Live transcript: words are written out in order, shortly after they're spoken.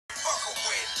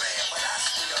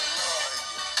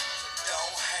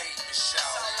me, shout.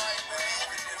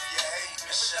 Even if you hate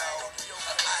me, shout.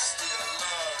 I still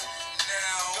love you.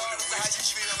 Now, how you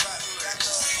feel about me? I can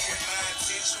see it, my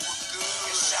intention was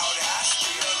good. Shout it, I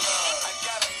still love you. I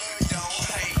gotta love you, don't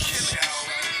hate me, shout.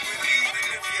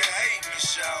 Even if you hate me,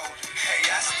 shout. Hey,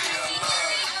 I still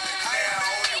love you. Now,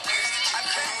 you wish that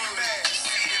you could.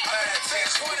 See it, my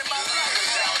intention was good.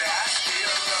 Shout it, I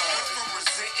still love you. From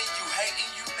resenting you,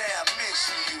 hating you, now I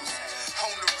mention you. On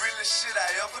the realest shit I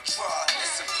ever tried.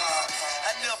 Listen, Pop,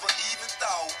 I never even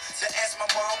thought to ask my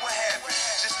mom what happened.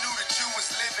 Just knew that you was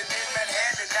living in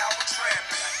Manhattan, now we're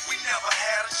trapping. We never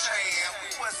had a chance, we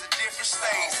was in different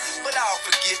states. But I'll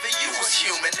forgive it, you was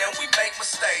human and we make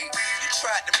mistakes. You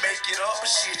tried to make it up, but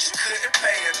shit, you couldn't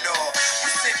pay enough. You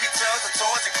sent me tons of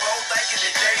toys and clothes thinking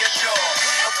that they enough.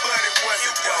 But it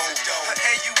wasn't dope,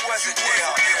 and you wasn't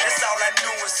there. That's all I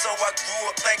knew, and so I grew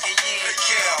up thinking you didn't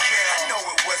care. I know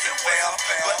it wasn't fair,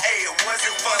 but hey, it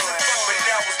wasn't fun. But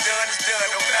now what's done is done,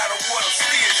 no matter what, I'm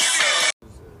still your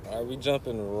son. All right, we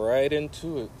jumping right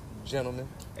into it, gentlemen.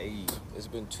 Hey, It's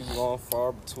been too long,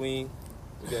 far between.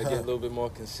 We gotta get a little bit more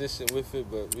consistent with it,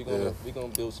 but we're gonna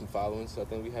build some followings. I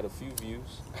think we had a few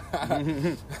views.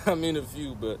 I mean a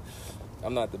few, but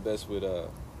I'm not the best with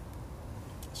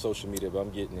social media, but I'm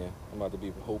getting there. I'm about to be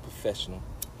a whole professional.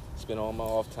 Spend all my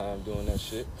off time doing that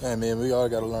shit. Hey, man, we all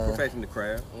got to learn. perfecting the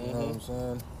craft. You know what I'm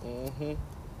saying?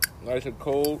 Mm-hmm. Nice and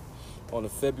cold on a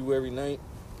February night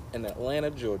in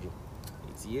Atlanta, Georgia.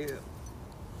 It's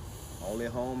only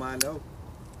home I know.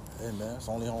 Hey, man, it's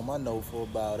the only home I know for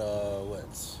about, what?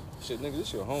 Shit, nigga,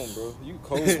 this your home, bro. You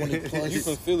cold. 20 plus You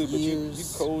from Philly, but you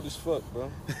years. cold as fuck,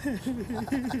 bro.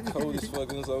 Cold as fuck,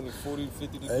 and it's only 40 to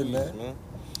 50 degrees, man.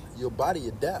 Your body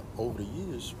adapt over the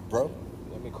years, bro.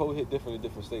 I mean, cold hit different in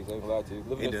different states. I ain't gonna lie to you.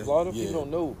 Living It in does. Florida, Yeah. people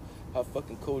don't know how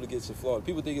fucking cold it gets in Florida.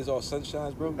 People think it's all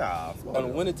sunshines, bro. Nah, Florida. On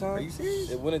the wintertime, Are you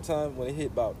serious? in wintertime, when it hit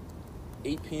about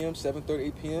 8 p.m., 7:30,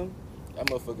 8 p.m., that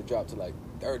motherfucker dropped to like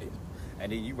 30.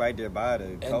 And then you right there by the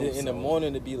And coast. then in the morning,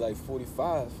 it'd be like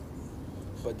 45.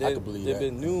 But I then, could believe then that.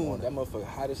 been noon, Morning. that motherfucker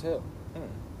hot as hell.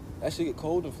 That shit get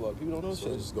cold in Florida. People don't know So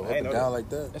shit. just go I up ain't and know down that. like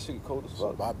that. That shit get cold as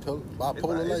So fuck.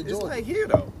 bipolar like it's Georgia. like here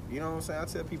though. You know what I'm saying? I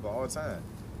tell people all the time,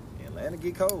 Atlanta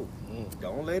get cold.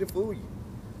 Don't let it fool you.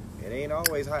 It ain't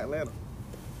always hot Atlanta.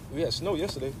 We had snow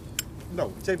yesterday.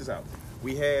 No, check this out.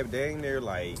 We have dang near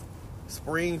like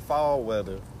spring fall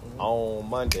weather on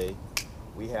Monday.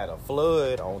 We had a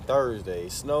flood on Thursday,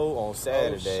 snow on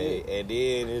Saturday, shit. and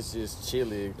then it's just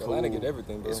chilly. Cool. Atlanta get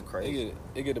everything, bro. It's crazy.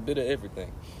 They get a bit of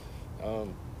everything.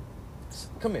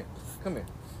 Come here.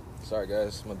 Sorry, guys.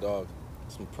 It's my dog.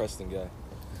 It's my Preston guy.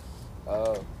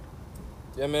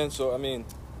 Yeah, man. So, I mean,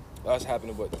 that's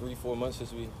happened in, 3-4 months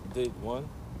since we did one?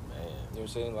 Man. You know what I'm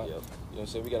saying? Like, Yep. You know what I'm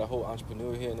saying? We got a whole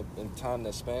entrepreneur here in time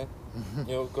that span. You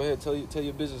know, go ahead, tell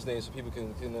your business name so people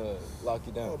can lock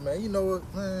you down. Oh, man, you know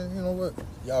what, man? You know what?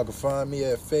 Y'all can find me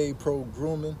at Fade Pro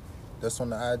Grooming. That's on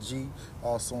the IG.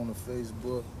 Also on the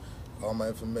Facebook. All my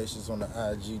information's on the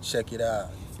IG. Check it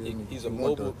out. You feel me? He's If a you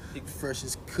want mobile- the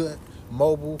freshest cut,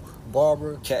 mobile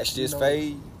barber. Catch this you know,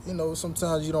 fade. You know,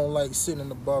 sometimes you don't like sitting in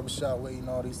the barbershop waiting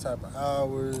all these type of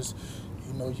hours.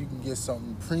 You know, you can get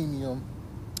something premium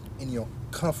in your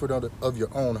comfort of your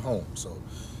own home. So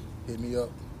hit me up.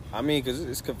 I mean, because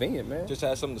it's convenient, man. Just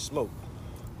had something to smoke.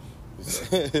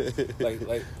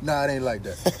 like Nah, it ain't like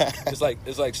that.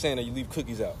 it's like saying that you leave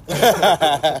cookies out.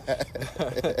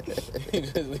 You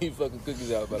just leave fucking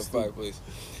cookies out by the fireplace.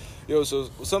 Yo, so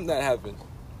something that happened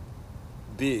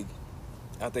big.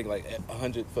 I think like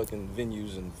 100 fucking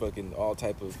venues and fucking all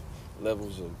type of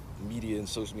levels of media and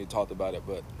social media talked about it,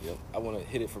 but I want to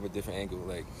hit it from a different angle.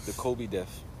 Like the Kobe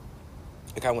death.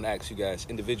 Like I want to ask you guys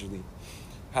individually,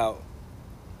 what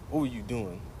were you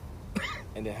doing?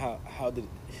 And then how did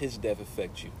his death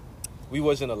affect you? We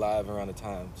wasn't alive around the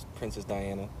time Princess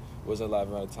Diana wasn't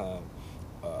alive around the time.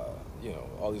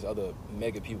 All these other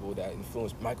mega people that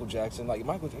influenced Michael Jackson. Like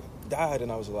Michael Jackson died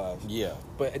and I was alive. Yeah.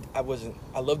 But I wasn't.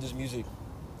 I loved his music.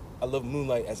 I loved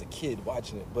Moonlight as a kid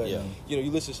watching it. But you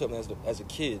listen to something as a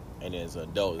kid. And as an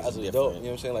adult, it's As an different. adult, you know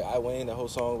what I'm saying? Like I Wayne, that whole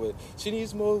song with she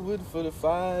needs more wood for the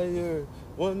fire.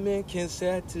 One man can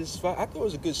satisfy. I thought it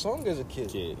was a good song as a kid.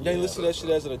 Then you listen to that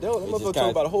shit as an adult. That It just motherfucker talking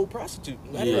about a whole prostitute.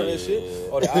 I didn't know that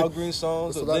shit. Or the Al Green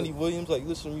songs, or Lenny Williams. Like you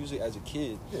listen to music as a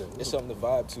kid, it's something to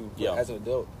vibe to. But as an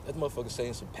adult, that motherfucker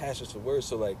saying some passionate words.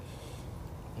 So like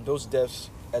those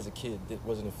deaths as a kid that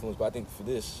wasn't influenced. But I think for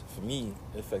me,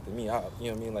 it affected me. You know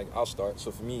what I mean? Like I'll start. So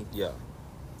for me,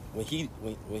 when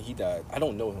he died, I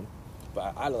don't know him, but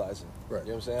I idolize him. Right. You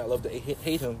know what I'm saying? I love to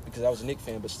hate him because I was a Knicks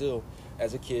fan, but still,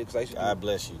 as a kid, because I used to. God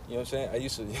bless you. You know what I'm saying? I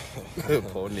used to.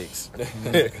 Poor Knicks.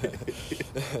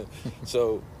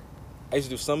 So, I used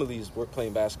to do summer leagues work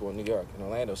playing basketball in New York, in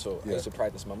Orlando. So I Yeah. used to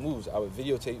practice my moves. I would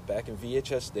videotape back in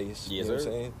VHS days. Yes, you know what I'm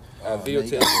sir. saying? I Man, you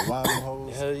videotape. got the wide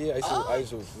holes. Hell yeah! I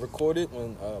used to record it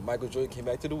when Michael Jordan came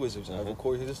back to the Wizards. I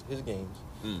recorded his games,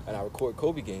 and I record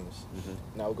Kobe games.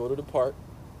 And I would go to the park.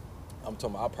 I'm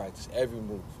talking about I practice every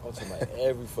move. I'm talking about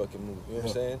every fucking move. You know what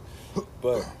I'm saying?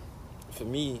 But for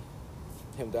me,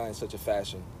 him dying in such a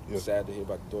fashion. Yeah. Sad to hear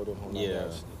about the daughter and whole nine Yeah.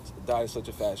 yards. Died in such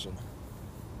a fashion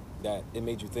that it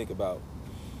made you think about.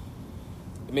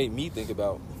 It made me think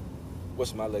about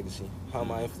what's my legacy. How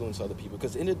am I influence other people?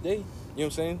 Because in the end of the day, you know what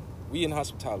I'm saying? We in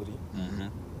hospitality.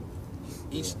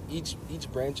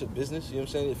 Each branch of business, you know what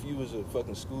I'm saying? If you was a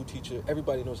fucking school teacher,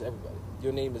 everybody knows everybody.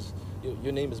 Your name is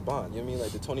Bond. You know what I mean?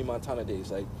 Like the Tony Montana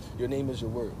days. Like your name is your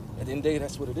word. At the end of the day,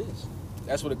 that's what it is.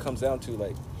 That's what it comes down to.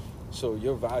 Like, so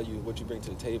your value, what you bring to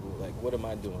the table. Like, what am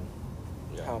I doing?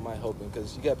 Yeah. How am I helping?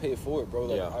 Because you got to pay it forward, bro.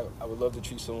 Like, Yeah. I would love to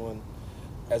treat someone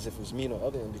as if it was me on the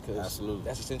other end because Absolutely.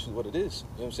 that's essentially what it is. You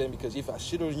know what I'm saying? Because if I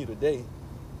shit on you today,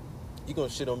 you're going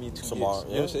to shit on me 2 Tomorrow, years. You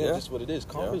know what I'm saying? yeah. That's what it is.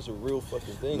 Karma Yeah. is a real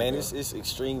fucking thing. Man, bro. it's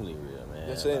extremely real, man. You know what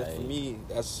I'm saying? Like, For me,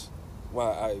 that's why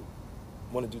I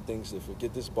want to do things different.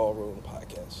 Get this ball rolling, the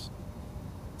podcast.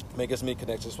 Make us make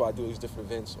connections. That's why I do these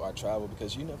different events. Why I travel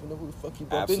because you never know who the fuck you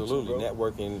bump absolutely into,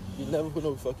 bro. networking. You never know who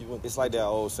the fuck you went. It's like that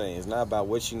old saying. It's not about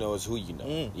what you know, it's who you know.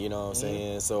 Mm. You know what I'm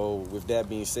saying? So with that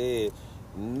being said,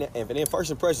 and then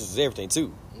first impressions is everything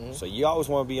too. So you always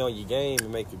want to be on your game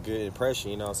and make a good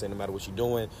impression. You know what I'm saying? No matter what you're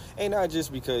doing, ain't not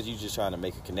just because you're just trying to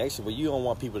make a connection, but you don't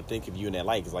want people to think of you in that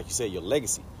light. Because like you said, your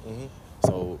legacy.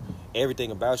 So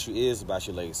everything about you is about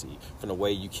your legacy. From the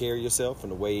way you carry yourself, from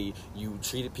the way you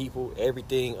treated people,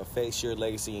 everything affects your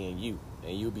legacy and you.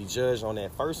 And you'll be judged on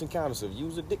that first encounter. So if you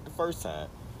was a dick the first time,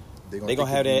 they gonna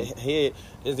have that head.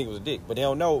 They think it was a dick, but they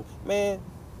don't know, man.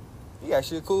 He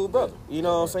actually a cool brother. You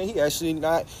know what I'm saying? He actually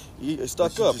not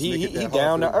stuck up. He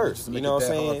down to earth. You know what I'm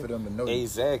saying? For them to know you.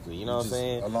 Exactly. You know what I'm Just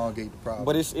saying? elongate the problem.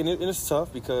 But it's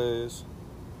tough because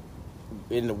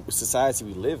in the society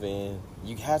we live in,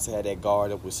 you have to have that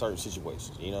guard up with certain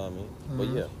situations. You know what I mean? But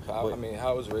yeah, I mean, how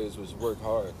I was raised was work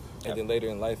hard. And then later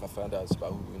in life, I found out it's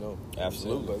about who you know. You know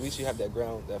Absolutely. But at least you have that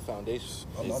ground, that foundation.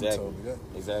 My mama exactly. told me that.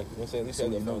 Exactly. You know what I'm saying? At least So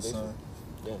you you have that know, foundation. son,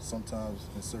 Yeah. sometimes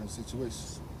in certain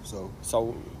situations.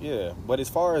 So yeah, but as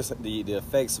far as the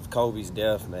effects of Kobe's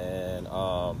death, man,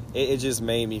 it just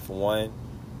made me, for one,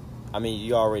 I mean,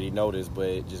 you already know this,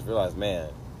 but just realize, man,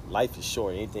 life is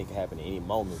short. Anything can happen at any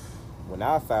moment. When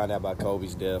I found out about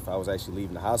Kobe's death, I was actually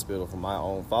leaving the hospital for my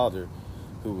own father,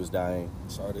 who was dying.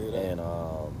 Sorry to hear that. And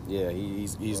yeah,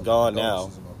 he's gone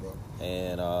now.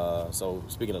 And so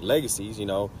speaking of legacies, you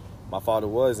know, my father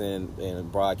was in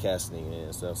broadcasting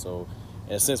and stuff. So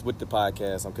in a sense, with the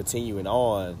podcast, I'm continuing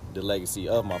on the legacy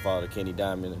of my father, Kenny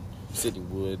Diamond and Sidney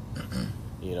Wood.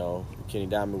 You know, Kenny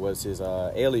Diamond was his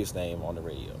alias name on the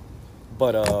radio.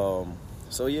 But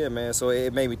so yeah, man. So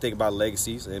it made me think about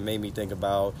legacies. It made me think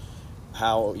about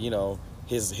how, you know,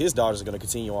 his daughters are going to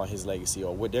continue on his legacy,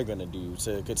 or what they're going to do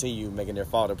to continue making their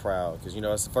father proud. Because, you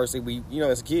know, it's the first thing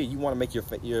as a kid, you want to make your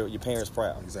parents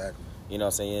proud. Exactly. You know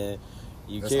what I'm saying?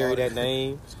 You That's carry all that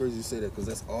name. It's crazy you say that because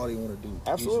that's all they want to do.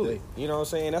 Absolutely. Each day. You know what I'm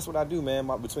saying? That's what I do, man.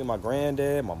 Between my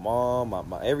granddad, my mom,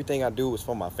 my everything I do is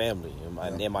for my family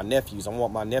and my nephews. I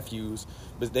want my nephews,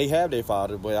 but they have their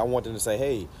father, but I want them to say,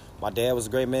 hey, my dad was a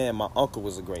great man, my uncle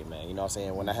was a great man. You know what I'm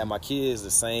saying? When I had my kids,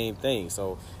 the same thing.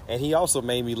 So, and he also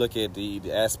made me look at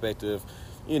the aspect of,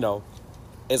 you know,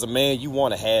 as a man, you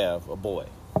want to have a boy.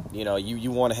 You know,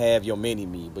 you want to have your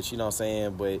mini-me, but you know what I'm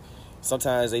saying? But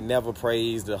sometimes they never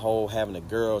praise the whole having a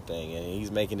girl thing, and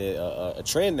he's making it a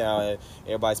trend now. And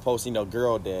everybody's posting, you know,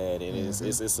 girl dad, and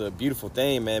it's a beautiful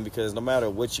thing, man. Because no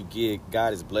matter what you get,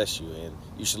 God has blessed you, and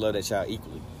you should love that child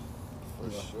equally.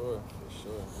 For sure.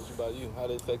 What about you? How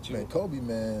did it affect you? Man, Kobe,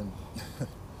 man.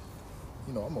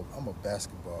 You know, I'm a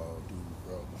basketball dude,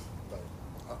 bro. Like,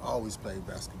 I always played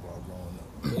basketball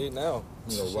growing up. Hey, now.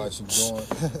 You know, watching Jordan.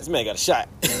 This man got a shot.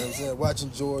 You know what I'm saying?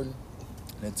 Watching Jordan,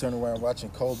 and then turn around watching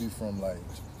Kobe from like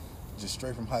just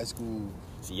straight from high school.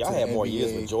 See, y'all to had the more NBA.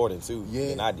 years with Jordan too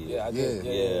than I did. Yeah, I did.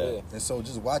 Yeah. And so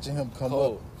just watching him come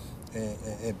Cold. up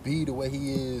and be the way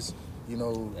he is, you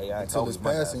know, Yeah, until Kobe's his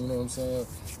my guy. passing, you know what I'm saying?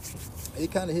 It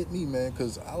kind of hit me, man,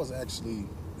 because I was actually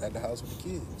at the house with the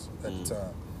kids at the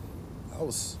time. I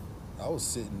was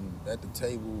sitting at the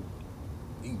table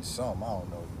eating something, I don't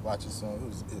know, watching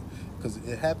something. Because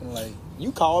it happened like...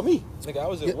 You called me. Nigga, I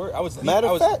was at work.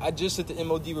 I just sent the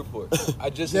MOD report. I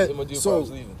just sent the MOD report. I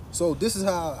was leaving. So this is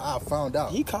how I found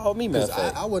out. He called me, man.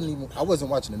 Because I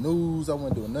wasn't watching the news. I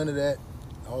wasn't doing none of that.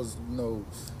 I was, you know...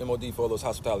 MOD for all those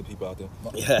hospitality people out there.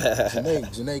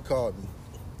 Janae called me.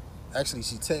 Actually,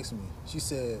 she texted me. She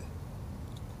said,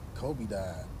 Kobe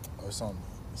died or something.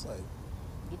 It's like,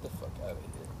 Get the fuck out of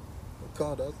here. I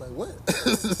called her. I was like,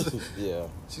 what? Yeah.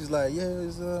 She's like, yeah, it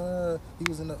was, he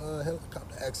was in a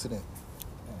helicopter accident.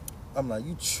 I'm like,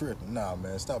 you tripping? Nah,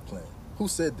 man, stop playing. Who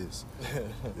said this? You know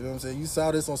what I'm saying? You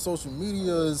saw this on social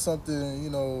media or something, you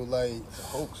know, like, It's a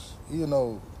hoax. you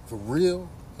know, for real,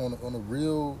 on a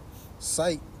real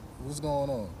site. What's going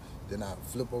on? Then I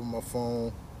flip over my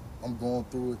phone. I'm going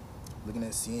through it, looking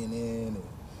at CNN. And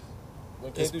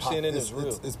When can't do CNN is real.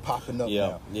 It's popping up Yeah.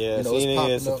 now. Yeah. You know, it's CNN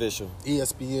popping is up. official.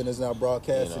 ESPN is now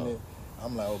broadcasting You know. it.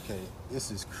 I'm like, okay,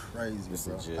 this is crazy, It's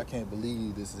bro. legit. I can't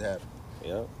believe this is happening.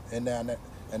 Yeah.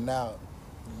 And now,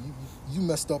 you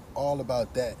messed up all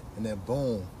about that, and then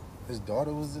boom, his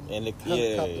daughter was in And the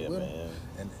helicopter yeah, with him. man.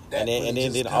 And And really then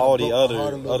just kinda all the broke my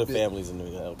heart a little other bit. families in the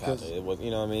helicopter. 'Cause It was,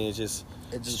 you know what I mean? It's just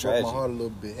It just tragic. broke my heart a little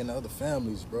bit, and the other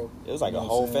families, bro. It was like You a know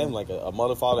whole what I'm saying? family, like a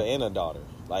mother, father, and a daughter.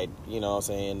 Like, you know what I'm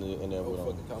saying? And then Whole with them,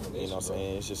 fucking combination, you know what I'm bro.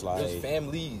 saying? It's just It was like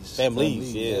families.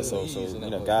 families, yeah. Families So in you that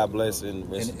know, God motherfucker, bless bro.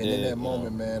 and rest And dead, in that you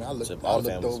moment, know. man, I to looked all over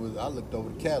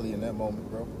families. Cali in that moment,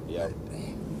 bro. Yeah. Like,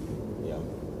 damn, Yeah,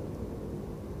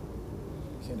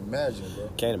 can't imagine, bro.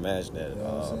 can't imagine that. You know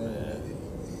what I'm Oh saying? man,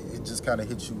 It just kind of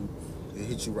hit you. It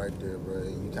hit you right there, bro.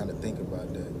 And you kind of think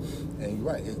about that, and you're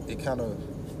right. It kind of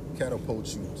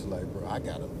catapults you to like, bro, I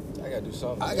gotta do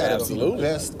something. be the Absolutely.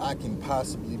 best I can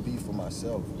possibly be for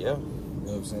myself. yeah. You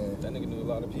know what I'm saying? That nigga knew a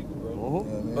lot of people, bro. Mhm. You know what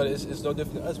I mean? But it's no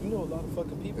different than us. We know a lot of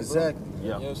fucking people, Exactly. bro. Yeah. You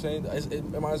know what I'm saying? It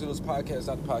reminds me of those podcasts,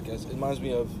 not the podcast. It reminds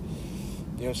me of, you know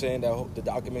what I'm saying, the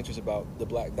documentaries about the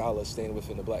black dollar staying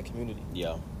within the black community.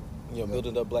 Yeah. You know, Yeah.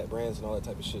 building up black brands and all that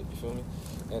type of shit. You feel me?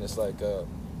 And it's like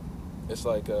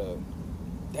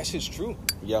that shit's true.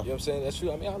 Yeah. You know what I'm saying? That's true.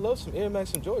 I mean, I love some Air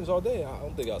Max and Jordans all day. I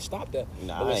don't think I'll stop that.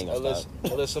 Nah, I ain't gonna stop.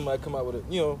 Unless somebody come out with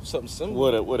something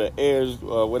similar. With a airs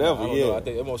whatever. I don't Yeah. know. I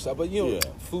think it won't stop. But Yeah.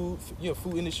 food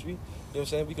industry. You know what I'm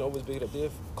saying? We can always big it up there.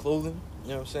 Clothing. You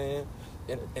know what I'm saying?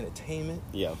 Entertainment.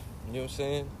 Yeah. You know what I'm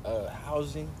saying?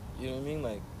 Housing. You know what I mean?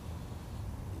 Like,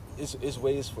 it's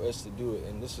ways for us to do it,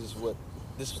 and this is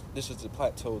the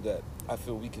plateau that I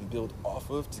feel we can build off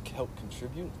of to help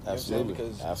contribute. You know what I'm saying? Absolutely.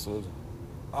 Because Absolutely.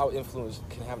 our influence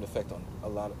can have an effect on a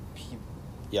lot of people.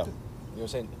 Yeah. You know what I'm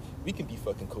saying? We can be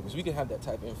fucking Kobe's. We can have that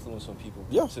type of influence on people.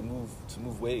 Yeah. To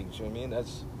move waves. You know what I mean?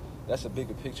 That's a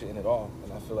bigger picture in it all,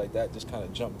 and I feel like that just kind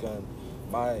of jump gun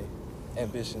my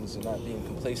ambitions and not being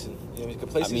complacent. You know what I mean?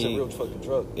 Complacency is a real fucking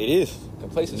drug. It is.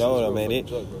 Complacency No, is a real man, fucking it-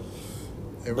 drug, bro. It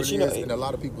But really you know, is, and a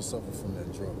lot of people suffer from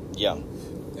that drug. Yeah.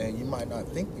 And you might not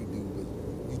think you do,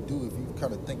 but you do if you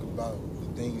kind of think about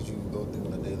the things you go through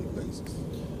on a daily basis.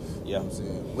 You Yeah. know what I'm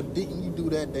saying? What didn't you do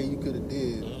that day you could have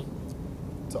did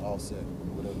Mm-hmm. to offset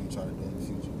whatever you're trying to do in the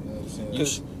future? You know what I'm saying? You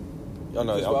sh- Oh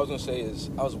no. Because what I was gonna say is,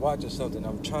 I was watching something.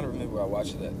 I'm trying to remember where I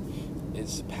watched it at.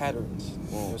 It's patterns. You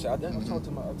know what I'm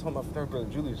saying? I told my third brother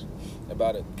Julius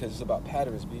about it because it's about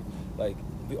patterns.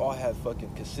 We all have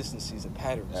fucking consistencies and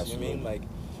patterns. You know what I mean? Absolutely. Like,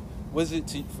 what is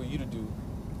it for you to do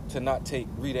to not take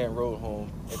Redan Road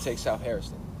home and take South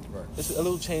Harrison? Right. It's a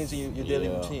little change in your daily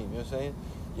Yeah. routine. You know what I'm saying?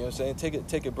 You know what I'm saying?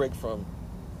 Take a break from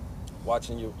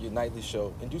watching your nightly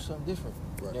show and do something different.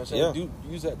 You know what I'm saying?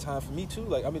 Yeah. Use that time for me too.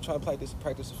 Like, I've been trying to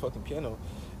practice the fucking piano,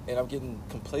 and I'm getting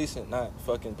complacent, not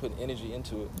fucking putting energy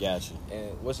into it. Gotcha.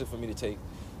 And what's it for me to take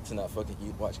to not fucking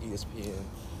watch ESPN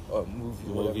or movie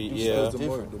or whatever? Movie, Do yeah. something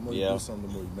different. The more Yeah. you do something,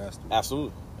 the more you master it.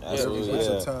 Absolutely. Absolutely. Put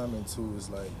Yeah. some time into it's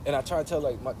like, And I try to tell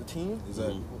like the team.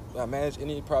 exactly. I manage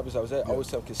any properties I was at. I Yeah. always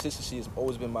tell consistency has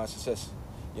always been my success. You know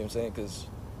what I'm saying? Because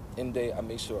in the day I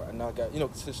make sure I knock out.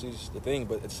 Consistency is the thing,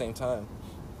 but at the same time,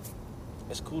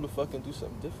 it's cool to fucking do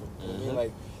something different. You know what I mean?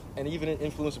 Like, and even in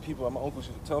influencing people. My uncle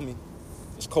used to tell me,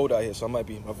 it's cold out here, so my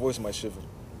voice might shiver.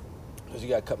 Because you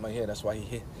gotta cut my hair. That's why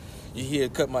you hear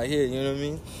cut my hair. You know what I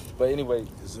mean? But anyway,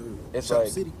 it's Chop like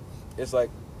City. it's like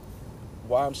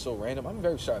why I'm so random. I'm a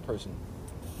very shy person.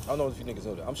 I don't know if you niggas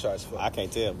know that. I'm shy as fuck. I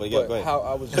can't tell, but yeah, But go ahead. how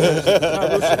I was, real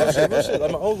shit.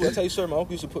 Like my uncle, I tell you, sir, my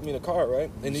uncle used to put me in a car,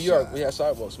 right? In New York, we had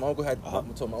sidewalks. My uncle had, I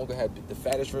told my uncle had the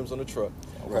fattest rims on the truck,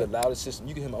 Right. the loudest system.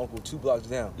 You can hear my uncle 2 blocks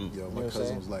down. Yo, You know my what I'm cousin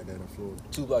saying? was like that in Florida.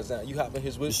 2 blocks down. You hop in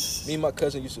his whip. Me and my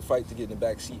cousin used to fight to get in the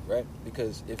back seat, right?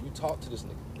 Because if you talk to this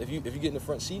nigga, if you get in the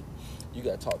front seat, you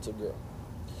gotta talk to a girl.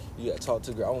 You gotta talk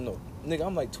to a girl. I don't know, nigga.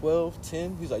 I'm like 12,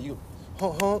 10. He's like, you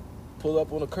honk, pull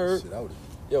up on the curb. Shit, I would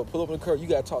Yo, pull up on the curb. You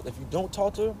gotta talk. If you don't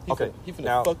talk to her, he finna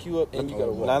now, fuck you up, and you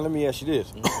gotta walk. Now let me ask you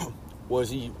this: was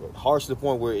he harsh to the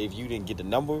point where if you didn't get the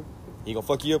number, he gonna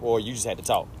fuck you up, or you just had to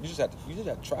talk? You just have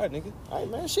to try it, nigga. All right,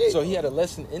 man, shit. So he had a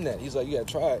lesson in that. He's like, you gotta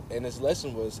try it. And his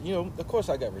lesson was, of course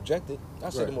I got rejected. I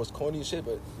said the Right. most corny shit,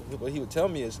 but what he would tell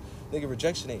me is, nigga,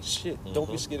 rejection ain't shit.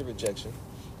 Don't be scared of rejection.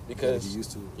 because you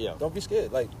used to it. Yeah. don't be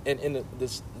scared. Like, and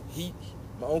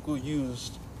my uncle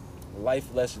used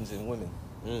life lessons in women.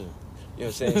 Mm. You know what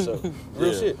I'm saying? So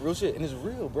real Yeah. shit, and it's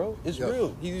real, bro. It's Yeah.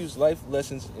 real. He used life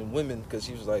lessons in women because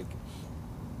he was like,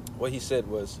 what he said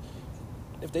was,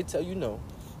 if they tell you no,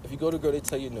 if you go to a girl, they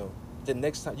tell you no, the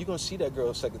next time you're gonna see that girl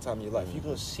a second time in your life. You're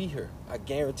gonna see her. I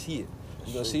guarantee it.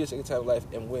 You're gonna see her a second time in life,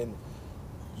 and when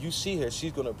you see her,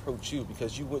 she's gonna approach you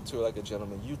because you went to her like a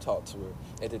gentleman. You talked to her,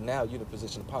 and then now you're in a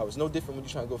position of power. It's no different when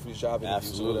you're trying to go for these job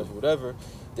interviews Absolutely. or whatever.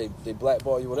 They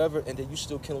blackball you, whatever, and then you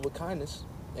still kill them with kindness.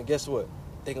 And guess what?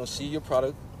 They're gonna see your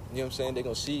product. You know what I'm saying? They're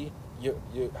gonna see your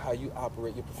how you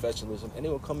operate, your professionalism, and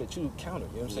they're gonna come at you counter.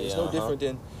 You know what I'm saying?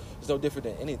 Yeah, It's no different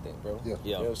than anything, bro. Yeah.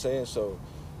 You know what I'm saying? So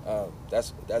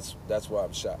that's why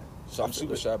I'm shy. So I'm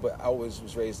super shy, but I always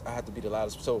was raised. I have to be the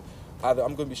loudest. So either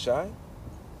I'm gonna be shy.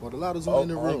 Well, the loudest Oh, one in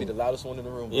the I want to be room. the loudest one in the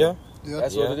room. Bro. Yeah. Yeah.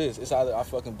 That's Yeah. what it is. It's either I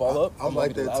fucking ball up. I'm I'm like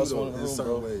be the that loudest too, one in though, the in room,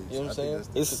 certain bro. ways. You know what I'm I saying?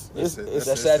 think It's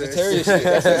That's Sagittarius shit.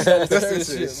 That's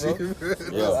Sagittarius shit, bro.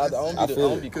 Yeah. I I don't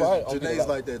feel be it. quiet. Janae's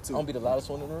like that too. I'm be the loudest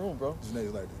one in the room, bro.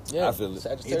 Janae's like that. Yeah, I feel it.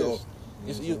 Sagittarius.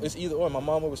 It's either or. My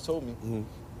mom always told me. Mhm.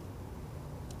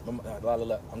 I'm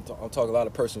talking a lot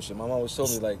of personal shit. My mom always told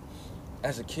me, like,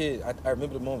 as a kid, I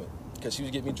remember the moment because she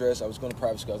was getting me dressed. I was going to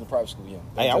private school. I was in private school, young.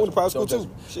 Hey, I went to private school Don't too.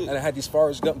 judge me. Shit. And I had these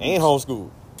Forrest Gump boots. And homeschool.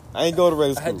 I ain't go to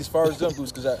regular I had school. these Forrest Gump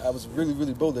boots because I was really,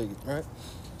 really bow-legged, right?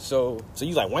 So So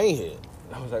you like Wayne head?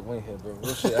 I was like, Wayne head, bro.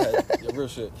 Real shit. Real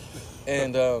shit.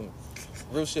 And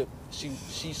real shit.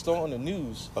 She saw on the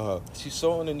news. Uh-huh. She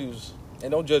saw on the news.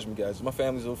 And don't judge me, guys. My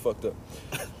family's a little fucked up.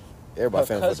 Everybody Her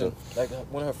family cousin, fucked like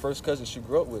one of her first cousins she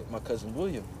grew up with, my cousin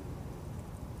William.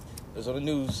 It was on the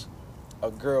news.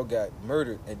 A girl got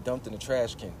murdered and dumped in a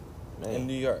trash can Man. in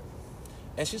New York.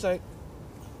 And she's like,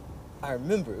 I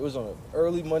remember it was on an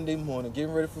early Monday morning,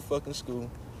 getting ready for fucking school.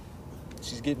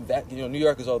 She's getting New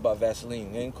York is all about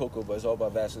Vaseline. It ain't cocoa, but it's all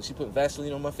about Vaseline. She put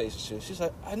Vaseline on my face and shit. She's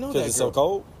like, I know that Because girl. it's so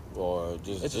cold? Or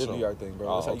just It's just a New York thing, bro.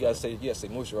 Oh, That's how okay. you gotta stay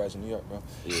moisturized in New York, bro.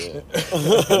 Yeah.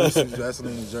 This is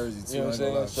Vaseline in Jersey too. You know what I'm I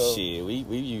ain't gonna saying? So- Shit,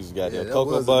 we use goddamn that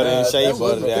cocoa was- butter and that shea was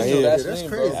butter a down thing, here. that's That's Vaseline,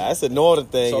 crazy. bro. That's a northern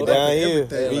thing So down like here.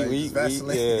 everything, like, We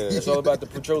Vaseline. It's all about the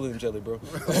petroleum jelly, bro.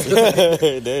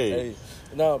 Dang. Hey,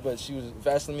 no, but she was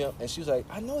vaseline me up, and she was like,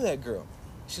 I know that girl.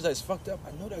 She's like, it's fucked up.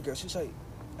 I know that girl. She's like,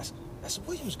 that's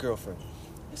William's girlfriend.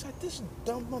 It's like, this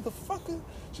dumb motherfucker.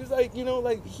 She's like, you know,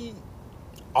 like he.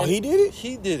 Oh, he did it?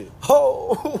 He did it.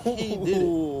 Oh, He did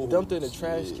it. Dumped her in a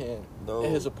trash shit. can No.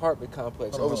 in his apartment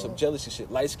complex over some jealousy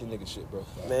shit. Light skinned nigga shit, bro.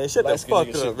 Man, shut the Light-skinned fuck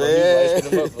nigga up, shit, bro. He was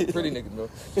light-skinned man. enough, a pretty nigga,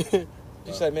 bro.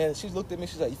 She's like, man, she looked at me,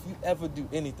 she's like, if you ever do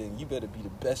anything, you better be the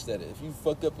best at it. If you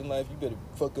fuck up in life, you better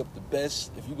fuck up the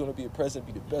best. If you're gonna be a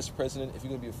president, be the best president. If you're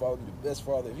gonna be a father, be the best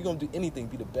father. If you're gonna do anything,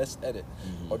 be the best at it.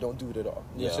 Or don't do it at all.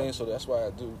 You know what I'm Yeah. saying? So that's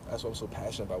why that's why I'm so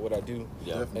passionate about what I do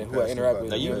Yeah. Definitely and who I passionate interact about with.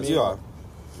 Now it. You know what I you mean? are.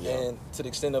 Yeah. And to the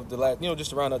extent of the last, just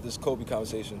to round out this Kobe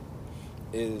conversation,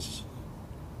 is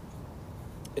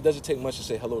it doesn't take much to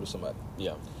say hello to somebody.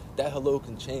 Yeah. That hello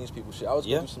can change people's shit. I was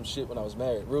Yeah. going through some shit when I was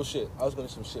married. Real shit. I was going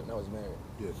through some shit when I was married.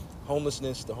 Yeah.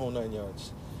 Homelessness, the whole 9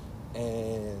 yards.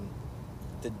 And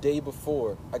the day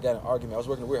before, I got in an argument. I was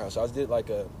working in a warehouse. So I did like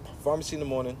a pharmacy in the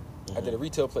morning. I did a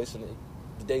retail place in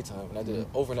the daytime. And I did an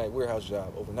overnight warehouse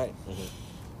job overnight.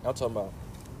 I'm talking about,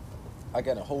 I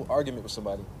got in a whole argument with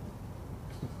somebody.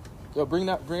 Yo, bring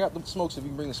out the smokes if you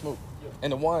can bring the smoke.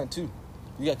 And the wine, too.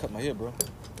 You got to cut my hair, bro.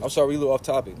 I'm sorry, we a little off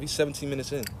topic. We 17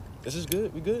 minutes in. This is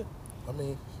good. We good? I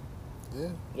mean, yeah.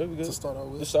 Yeah, we good. To start out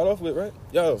with. To start off with, right?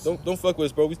 Yo, don't fuck with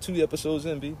us, bro. We 2 episodes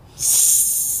in, B.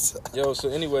 Yo, so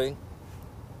anyway,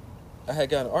 I had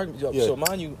got an argument. Yo, Yeah. So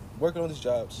mind you, working on these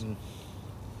jobs,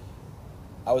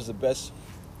 I was the best.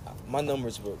 My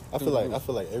numbers were. I through feel the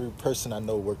like roof. every person I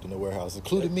know worked in the warehouse,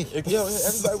 including me. Yo,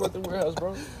 everybody worked in the warehouse,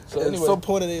 bro. So At anyway, some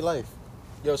point in their life.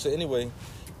 so anyway,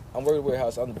 I'm working in the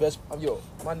warehouse. I'm the best.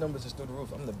 My numbers is through the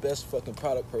roof. I'm the best fucking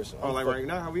product person. Oh, I'm like fuck- right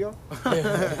now, how we are?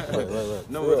 Right.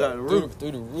 No one's out of the Through, roof.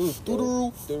 through the roof. Through the bro.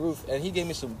 roof. Through the roof. And he gave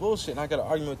me some bullshit. And I got an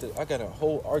argument I got a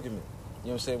whole argument. You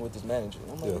know what I'm saying, with this manager.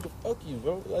 I'm like, Yeah. what the fuck you,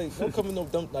 bro? Like, don't come in no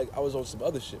dumb. Like, I was on some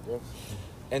other shit, bro.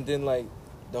 And then like,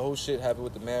 the whole shit happened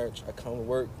with the marriage. I come to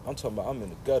work. I'm talking about I'm in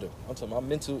the gutter. I'm talking about my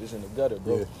mental is in the gutter,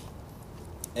 bro. Yeah.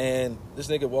 And this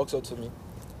nigga walks up to me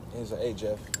and he's like, hey,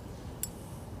 Jeff,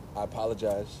 I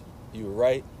apologize. You were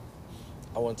right.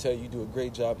 I want to tell you do a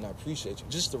great job and I appreciate you.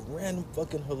 Just a random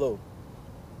fucking hello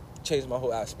changed my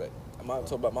whole aspect. I'm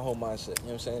talking about my whole mindset. You know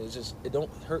what I'm saying? It's just, it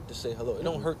don't hurt to say hello. It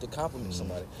don't hurt to compliment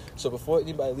somebody. So before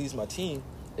anybody leaves my team,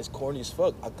 it's corny as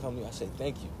fuck. I come to you, I say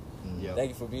thank you. Yeah. Thank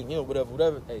you for being,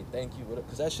 whatever. Hey, thank you, whatever.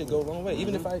 Because that shit go a long way.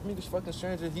 Even if I meet this fucking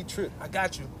stranger, he tripped. I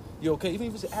got you. You okay? Even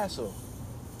if he's an asshole.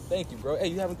 Thank you, bro. Hey,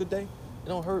 you having a good day? It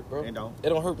don't hurt, bro. It don't. It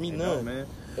don't hurt me It none. don't, man.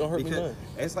 It don't hurt me Because none.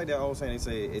 it's like that old saying. They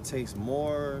say it takes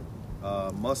more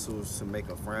muscles to make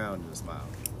a frown than a smile.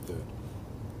 Yeah.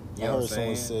 You I know heard what I'm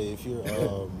someone saying? say if you're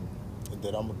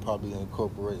that I'm gonna probably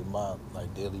incorporate my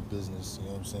like daily business. You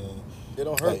know what I'm saying? It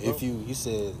don't hurt, Like bro. if he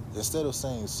said instead of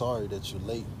saying sorry that you're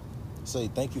late, say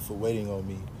thank you for waiting on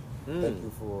me. Thank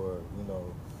you for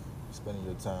spending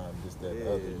your time, this, that, and the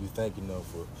other. Yeah. You thanking them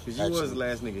for Because you was the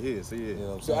last nigga here, so yeah. You know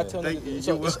what I'm So I saying? tell Thank niggas,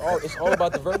 you. it's all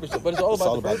about the verbiage, but it's all It's about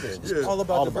all the about verbiage. the- It's all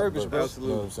about the verbiage, bro. Absolutely.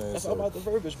 You know what I'm saying? That's So, all about the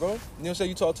verbiage, bro. You know what I'm saying?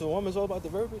 You talk to a woman, it's all about the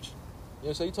verbiage. You know what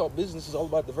I'm saying? You talk business, it's all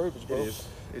about the verbiage, bro. It is.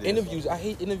 It is. Interviews, I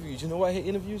hate interviews. You know why I hate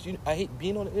interviews? I hate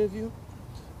being on an interview,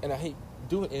 and I hate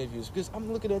doing interviews because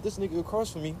I'm looking at this nigga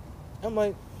across from me. I'm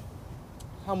like,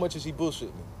 how much is he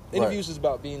bullshitting me? Interviews is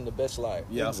about being the best liar.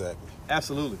 Yeah, Exactly.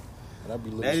 absolutely. And I be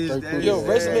That looking is- straight that through is- Yo, his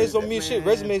res- ass. resumes don't mean man. shit.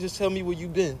 Resumes just tell me where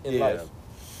you've been in Yeah. life. You know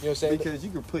what I'm saying? Because you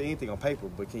can put anything on paper,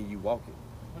 but can you walk it?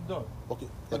 Okay.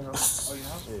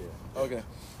 Yeah. Okay.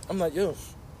 I'm like, yo,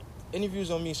 interviews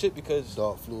don't mean shit because,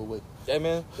 Dog flew away. hey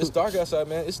man, it's dark outside,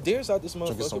 man. It's deers out this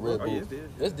Drinking some motherfucker, Red bro. Bull. Oh, yes, there.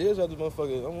 There's deers out this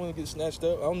motherfucker. I don't want to get snatched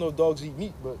up. I don't know if dogs eat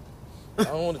meat, but I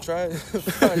don't want to try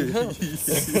it.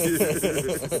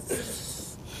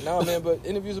 Nah, man, but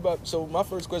interviews about. So my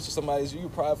first question to somebody is: are you a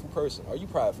prideful person? Are you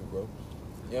prideful, bro?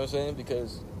 You know what I'm saying?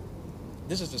 Because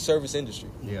this is the service industry.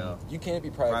 Yeah. You can't be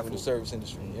prideful in Prideful. the service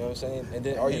industry. You know what I'm saying? And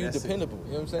then, are Yeah, you that's dependable?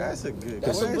 You know what I'm saying? That's a good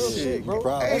That's some real question. shit, bro. You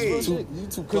proud. That's real Hey. shit. You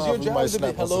too Because proud. your You job might is to be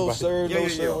snap on hello, somebody. sir, no,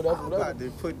 sir, whatever, I'm whatever. about to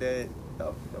put that.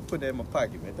 I'll put that in my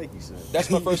pocket, man. Thank you, sir. That's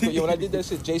my first question. Yo, when I did that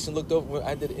shit, Jason looked over. When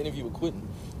I did an interview with Quentin,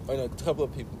 and a couple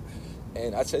of people,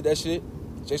 and I said that shit.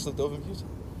 Jason looked over and he said,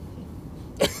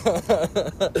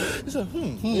 he said,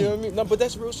 You know what I mean? No, but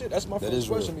that's real shit. That's my That first is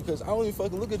real. question because I don't even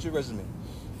fucking look at your resume.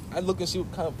 I look and see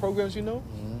what kind of programs you know.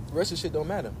 The rest of the shit don't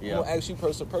matter. Yeah. I'm gonna ask you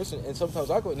person to person, and sometimes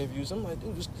I go to interviews. I'm like,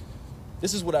 dude,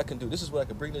 this is what I can do. This is what I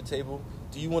can bring to the table.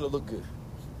 Do you want to look good?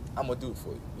 I'm gonna do it for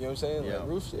you. You know what I'm saying? Yeah. Like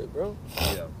real shit, bro.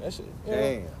 Yeah. That shit. Yeah.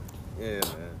 Damn. Yeah,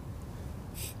 man.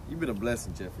 You've been a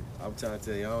blessing, Jeffrey. I'm trying to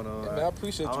tell you. I don't know. Yeah, man, I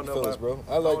appreciate I you don't know fellas, if bro. I don't like,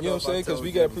 you know know what I'm if saying? I Because told we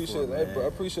you gotta before, appreciate. man. I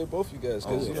appreciate both you guys.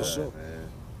 Because you know, for sure.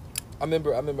 I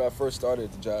remember I first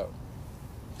started the job.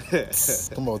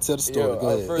 Come on, tell the story. Yo, Go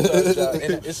I ahead. first started the job,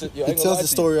 and it's yo, I He ain't gonna tells lie the to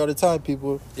story all the time,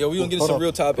 people. You. Yo, we gonna get into Hold some on,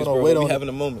 real topics, hold on, bro. wait We on having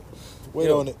it. a moment. Wait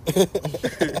Yo. on it.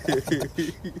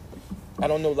 I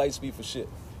don't know light speed for shit.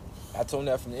 I told him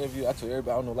that from the interview. I told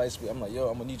everybody I don't know light speed. I'm like, yo,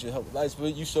 I'm gonna need your help with light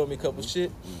speed. You showed me a couple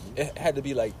shit. It had to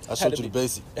be like I showed you the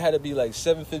basic. It had to be like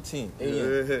 7:15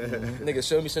 a.m. Nigga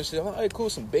showed me some shit. I'm like, all right, cool,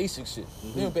 some basic shit.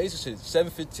 You know, basic shit.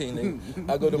 7:15. Nigga.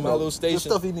 I go to my little The station.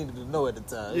 stuff he needed to know at the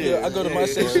time. Yeah, I go to my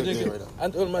station, Yeah, nigga. right. I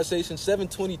go to my station,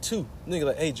 7:22. Nigga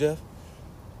like, hey, Jeff,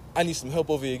 I need some help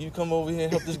over here. Can you come over here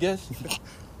and help this guest?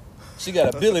 She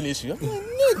got a billing issue. I'm like,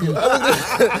 nigga.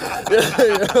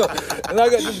 And I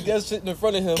got this guest sitting in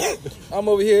front of him. I'm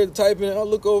over here typing. I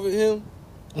look over at him.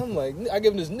 I'm like, I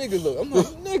give him this nigga look. I'm like,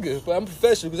 nigga. But I'm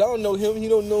professional because I don't know him. He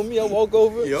don't know me. I walk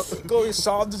over, go and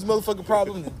solve this motherfucking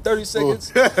problem in 30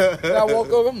 seconds. And I walk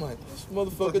over. I'm like, this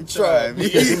motherfucker tried me.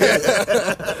 This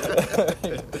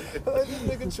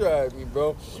nigga tried me,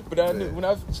 bro. But I knew, when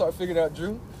I started figuring out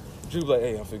Drew like,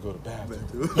 hey, I'm finna go to the bathroom.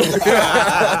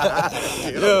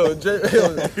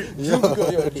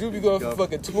 Drew be going for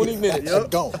fucking 20 minutes. I'm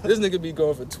gone. This nigga be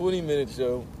going for 20 minutes,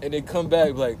 yo, and then come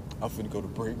back like, I'm finna go to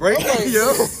break. Break? I'm like,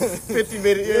 Yo. 50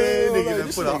 minutes. Yeah, Yo, nigga. like, done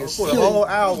this put nigga a slick. whole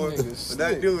hour This nigga without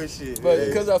slick. doing shit. But man.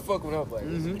 because I fuck with him, I'm like,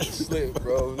 this nigga slick,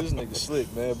 bro. This nigga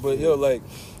slick, man. But yo, like,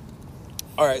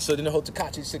 all right, so then the whole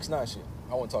Tekashi 6ix9ine shit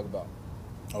I want to talk about.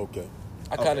 Okay.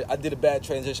 I did a bad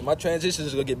transition. My transition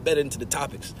is gonna get better into the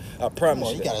topics. I promise Come on,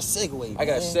 you. you that. got a segue. I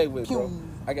got a man. segue, bro. Pew.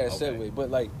 I got a Okay. segue. But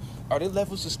like, are there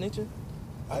levels to snitching?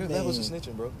 Are there I levels to mean-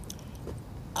 snitching, bro?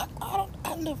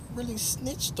 I never really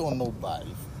snitched on nobody.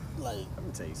 Like, Let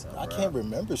me tell you something. I bro. can't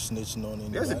remember snitching on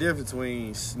anybody. There's a difference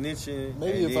between snitching.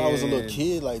 Maybe and if I was a little then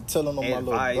kid, like telling on my little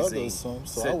brother or advising something,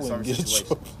 so I certain wouldn't get in situations.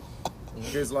 trouble.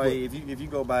 Because like if you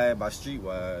go by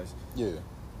streetwise, Yeah.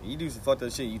 you do some fucked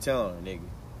up shit. You telling a nigga.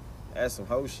 That's some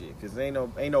hoe shit. Cause ain't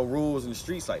no rules in the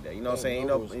streets like that. You know what I'm saying?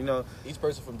 no Ain't rules. no, you know. Each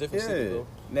person from different Yeah. cities, bro.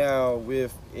 Now,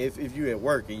 if you at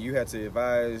work and you have to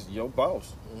advise your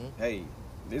boss, Mhm. hey,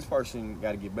 this person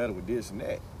got to get better with this and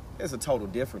that. It's a total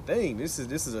different thing. This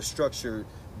is a structured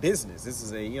business. This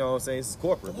is a, you know what I'm saying? This is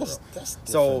corporate. That's bro. different,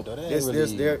 So though. That ain't this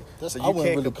really- there. that's- So I you wouldn't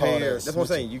can't really call compare. that That's what I'm snitching.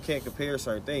 saying. You can't compare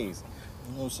certain things.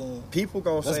 You know what I'm saying? People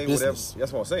gonna That's say business. whatever.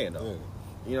 That's what I'm saying though. Yeah.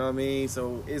 You know what I mean?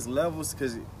 So it's levels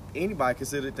because anybody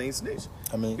consider things snitch.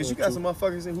 I mean, Because you got some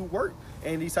motherfuckers in who work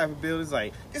in these type of buildings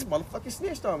like, this motherfucker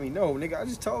snitched on me. No, nigga, I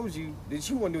just told you that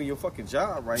you weren't doing your fucking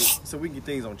job right so we can get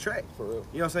things on track. For real. You know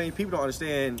what I'm saying? People don't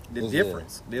understand the It's,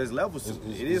 difference. There's levels to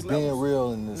it. It is it's being levels.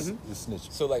 real and this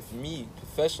snitching. So like for me,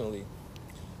 professionally,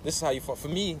 this is how you form. For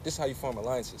me, this is how you form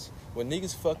alliances. When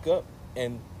niggas fuck up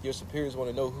and your superiors want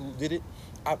to know who did it,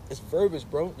 it's verbiage,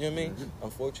 bro. You know what I mean?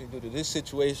 Unfortunately, due to this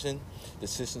situation, the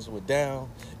systems were down.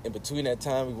 In between that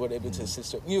time, we weren't able to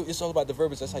assist. You know, it's all about the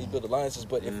verbiage. That's how you build alliances.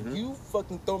 But if you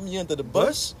fucking throw me under the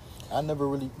bus, I never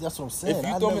really. That's what I'm saying. if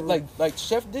you I throw me never- like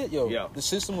Chef did, yo, Yeah. the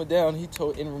system went down. He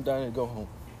told in-room dining to go home.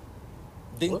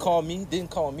 Didn't call me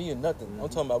or nothing. I'm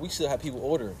talking about we still have people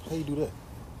ordering. how you do that?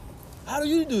 How do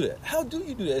you do that? How do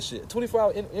you do that shit?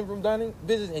 24-hour in-room dining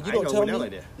business, and you I ain't don't gonna tell go me down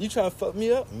like that. you trying to fuck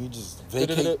me up? And you just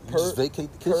Da-da-da-da,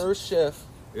 vacate the kitchen. Per chef.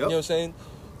 Yep. You know what I'm saying?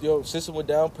 Yo, system went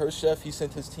down per chef. He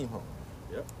sent his team home.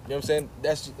 Yep. You know what I'm saying?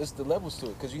 It's the levels to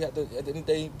it because you have to. At the end of the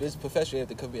day, this profession you have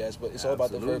to come be ass, but it's all about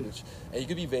the Absolutely. verbiage. And you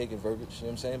can be vague in verbiage. You know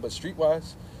what I'm saying? But streetwise, you know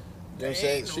what I'm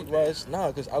saying? Dang, Streetwise, nah,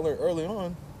 because I learned early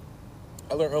on.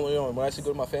 When I used to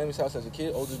go to my family's house as a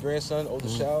kid, oldest grandson,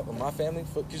 oldest child of my family,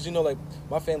 because you know, like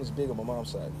my family's big on my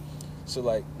mom's side. So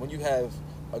like when you have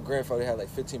a grandfather that had like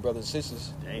 15 brothers and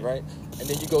sisters, Dang. right? And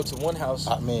then you go to one house.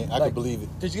 I mean, I like, could believe it.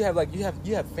 Because you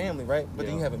have family, right? But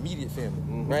then Yeah. you have immediate family,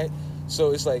 Mhm. right?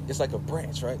 So it's like a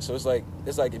branch, right? So it's like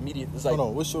immediate. It's like Hold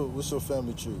on. What's your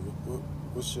family tree?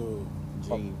 What's your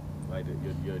Gene, like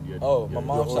your oh, my your-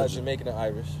 mom's side origin. Jamaican and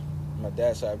Irish, my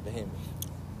dad's side Bahamian.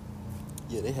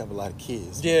 Yeah, they have a lot of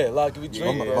kids. Yeah, like we Yeah.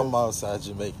 drink, My bro. mom's side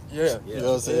Jamaican. Yeah, You know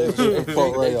what I'm saying? Yeah. Drink and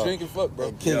fuck right They off. drink and fuck, bro.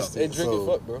 And Kingston, They drink and so-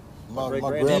 fuck, bro. My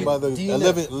great-grandfather- grandmother,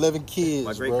 DNF. 11 kids,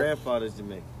 My great bro. grandfather's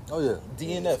Jamaican. Oh, yeah.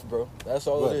 DNF, bro. That's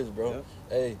all Right. it is, bro. Yeah.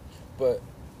 Hey, but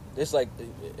it's like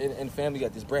in family you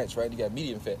got this branch, right? You got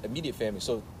immediate family.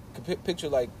 So picture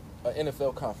like an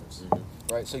NFL conference,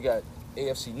 right? So you got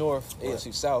AFC North,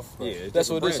 AFC South. Yeah, it's That's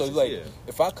what it is. So different like, branches,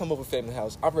 if I come over family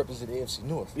house, I represent AFC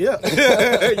North. Yeah.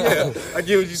 Yeah. I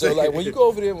get what you So saying. like when you go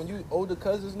over there, when you older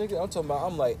cousins, nigga, I'm talking about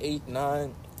I'm like 8,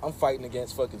 9. I'm fighting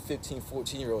against fucking 15,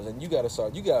 14-year-olds, and you gotta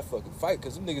fucking fight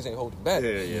because them niggas ain't holding back.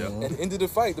 Yeah. At the end of the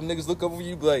fight, them niggas look over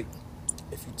you be like,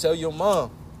 if you tell your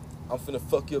mom, I'm finna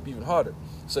fuck you up even harder.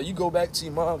 So you go back to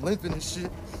your mom limping and shit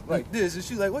like this, and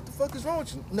she's like, what the fuck is wrong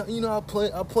with you? No, you know,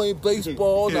 I play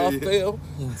baseball and I fail.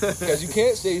 Because you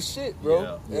can't say shit, bro.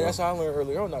 Yeah. And that's how I learned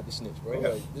earlier on not to snitch, bro. Yeah.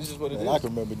 Like, this is what it Man, is. I can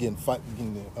remember getting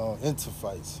into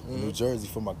fights in New Jersey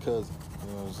for my cousin.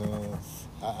 You know what I'm saying?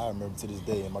 I remember to this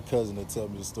day, and my cousin will tell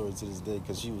me the story to this day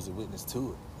because she was a witness to it. You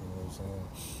know what I'm saying?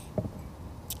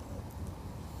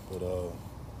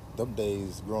 But them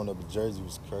days growing up in Jersey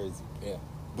was crazy. Yeah.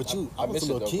 But I I was miss a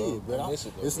it little though, kid, bro. but I miss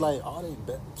it though, it's bro. like all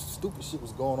that stupid shit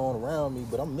was going on around me,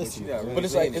 but I'm missing you it. got man. But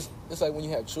it's like Crazy. it's like when you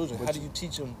have children, how do you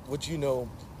teach them what you know,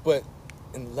 but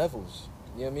in levels?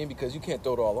 You know what I mean? Because you can't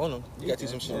throw it all on them. You gotta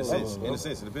teach them shit in a in sense. levels. In bro. a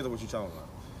sense, it depends on what you're talking about.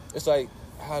 It's like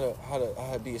how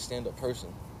to be a stand-up person,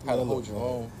 how to Man, hold look, your man.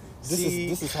 own,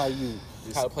 This is how you.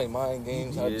 how to play mind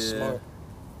games, how to be Yeah. smart.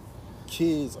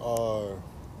 Kids are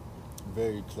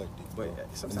very eclectic, But bro. and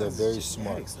sometimes they're it's very just smart.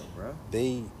 genetics, though, bro.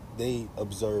 They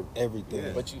observe everything.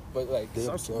 Yeah. But like They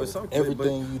Some- observe but some-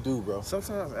 everything you do, bro.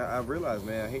 Sometimes I realize,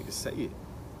 man, I hate to say it.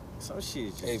 Some shit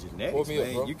is just Hey, genetics, pull me up,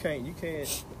 man. bro. You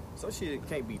can't. Some shit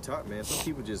can't be taught, man. Some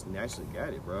people just naturally got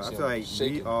it, bro. I See, feel I'm like we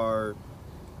shaking. are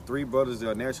 3 brothers that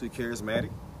are naturally charismatic.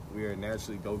 We are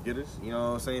naturally go-getters. You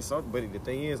know what I'm saying? But the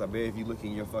thing is, I bet if you look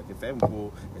in your fucking family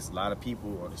pool, it's a lot of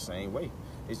people are the same way.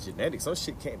 It's genetics. Some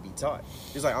shit can't be taught.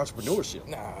 It's like entrepreneurship.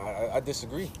 nah, I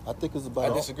disagree. I think it's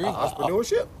about. I disagree.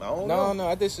 Entrepreneurship? I don't know. No,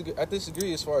 I disagree. I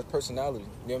disagree as far as personality. You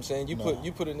know what I'm saying? You Nah. put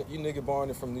you nigga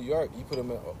born from New York. You put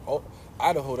him in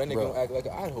Idaho. That nigga Bro. gonna act like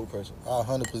an Idaho person. I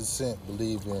 100%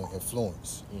 believe in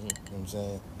influence. Mm-hmm. You know what I'm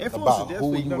saying? Influence About is who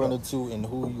definitely you gonna- run into and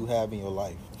who you have in your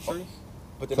life. True.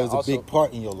 But then Plays I a big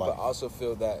part in your But life. I also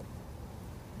feel that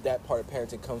that part of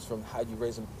parenting comes from how you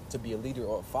raise them to be a leader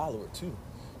or a follower too. You know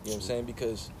what I'm saying?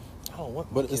 Because I don't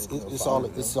want. my But kids to be no it's follower,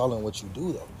 all in what you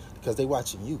do though, because they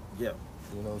watching you. Yeah.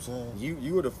 You know what I'm saying?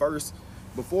 You were the first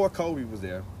before Kobe was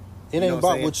there. It You ain't know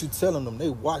about I'm what you telling them. They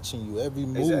watching you every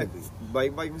move. Exactly.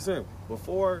 Like you said,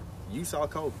 before you saw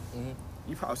Kobe, Mhm.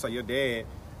 you probably saw your dad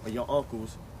or your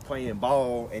uncles playing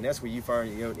ball, and that's where you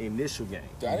found your initial game.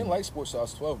 Dude, I didn't like sports till I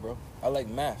was 12, bro. I like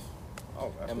math.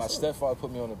 Oh, And my stepfather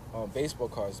put me on baseball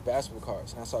cards, basketball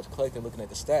cards. And I started collecting, looking at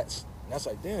the stats. And I was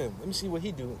like, damn, let me see what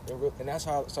he do. And that's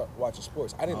how I started watching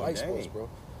sports. I didn't Oh, like dang. sports, bro.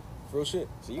 Real shit.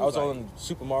 So you I was like on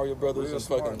Super Mario Brothers real and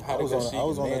fucking smart. Hide I and was Go on Seek that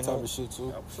and type Manhunt. of shit too. You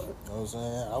know what I'm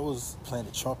saying? I was playing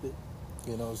the trumpet.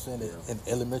 You know what I'm saying? Yeah. In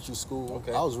elementary school,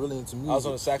 Okay. I was really into music. I was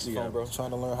on the saxophone, Yeah. bro. trying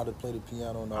to learn how to play the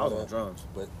piano and I all was that. on drums.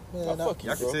 But Oh, man, fuck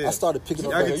you, I can bro. tell. I started picking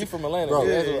up. Yo, that, you from Atlanta, Bro.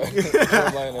 yeah, that's right. From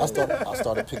Atlanta. I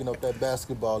started picking up that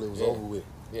basketball. It was Yeah. over with.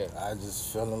 Yeah. I just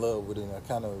fell in love with it. And I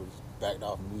kind of backed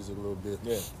off music a little bit.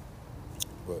 Yeah.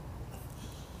 But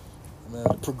man,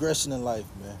 the progression in life,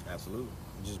 man, Absolutely.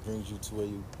 it just brings you to where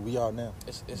we are now.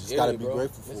 It's You just eerie, gotta be bro.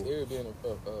 grateful for It's it. eerie being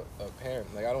a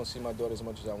parent. Like, I don't see my daughter as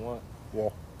much as I want. Yeah.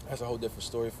 That's a whole different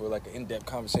story for like an in-depth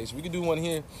conversation. We could do one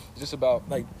here just about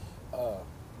like,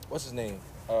 what's his name?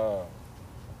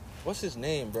 What's his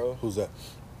name, bro? Who's that?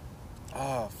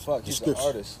 Fuck. He's an Description.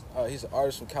 artist. He's an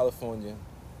artist from California.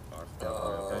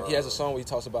 He has a song where he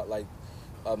talks about like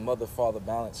mother-father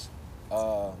balance.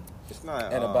 It's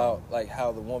not. And about like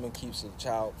how the woman keeps the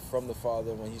child from the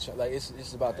father when he's like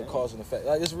it's about the cause and effect.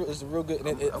 Like it's a real good.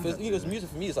 And I'm music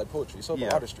for me is like poetry. It's all about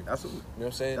Yeah, artistry. absolutely. You know what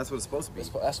I'm saying? That's what it's supposed to be.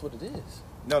 That's what it is.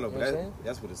 No, You know what I'm saying?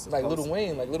 that's what it's supposed Like to Lil be.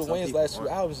 Wayne. Like Lil Some Wayne's people last two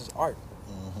aren't. albums is art.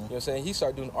 You know what I'm saying? He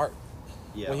started doing art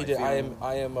Yeah, when he like did film.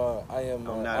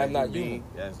 I'm not human.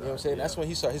 That's You know what I'm saying? That's when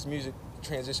he started his music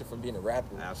transition from being a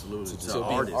rapper Absolutely. to To being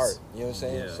artist. art. You know what I'm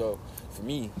saying? Yeah. So for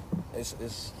me, it's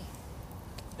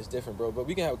different, bro. But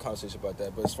we can have a conversation about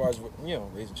that. But as far as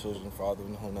raising children, father,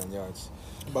 and the whole 9 yards.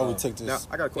 But we take this. Now,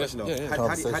 I got a question though. Yeah. How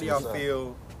do y'all Conversation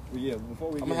feel? Yeah, before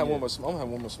we I'm get gonna have here- one more. I'm gonna have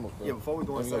one more smoke, bro. Yeah, before we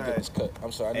go Let me go inside. get this cut.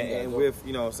 I'm sorry. I And, didn't and go. with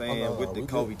what I'm saying, Oh, no, with the we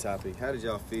Kobe good. topic, how did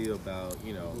y'all feel about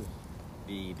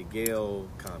the Gail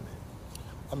comment?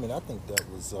 I mean, I think that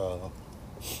was.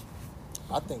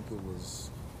 I think it was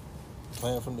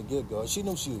planned from the get go. She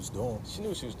knew what she was doing. She knew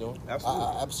what she was doing. Absolutely.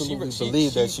 I absolutely She-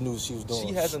 believe that she- she knew what she was doing.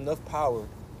 She has enough power.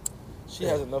 She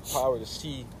Yeah. has enough power to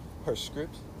see her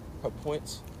script, her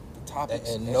points, the topics,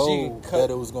 and she know can cut.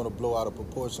 that it was going to blow out of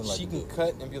proportion like She it can did.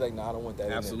 cut and be like, "Nah, I don't want that."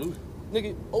 Absolutely. In there.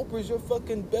 Nigga, Oprah's your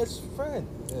fucking best friend.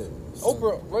 Yeah.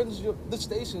 Oprah runs the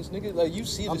stations, nigga. Like you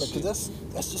see I this mean, shit. because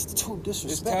that's just too It's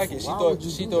disrespectful. tacky. She Why thought would you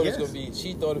she do thought that? it was gonna be.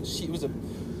 She thought she was a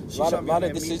She lot trying of to be lot of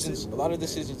that Me decisions. Too. A lot of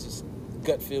decisions is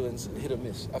gut feelings, hit or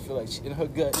miss. I feel like in her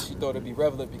gut, she thought it'd be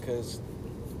relevant because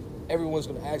everyone's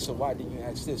gonna ask her, "Why didn't you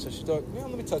ask this?" So she thought, "Man,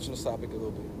 let me touch on this topic a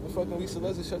little bit." And fucking Lisa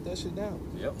Leslie shut that shit down.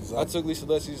 Yep. I took Lisa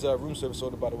Leslie's room service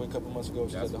order, by the way, a couple months ago.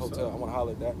 She's That's at the what's hotel. up. I want to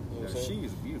holler at that. You know what I'm Yeah, saying? she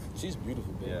is beautiful. She's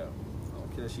beautiful, bro. Yeah. I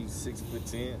don't care if she's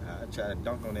 6'10". I try to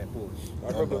dunk on that boy.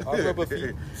 I rub her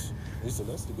feet. Lisa,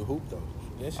 let's do the hoop though.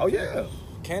 Yeah, she Oh did. yeah.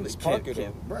 Candace Parker,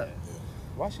 though. Bruh.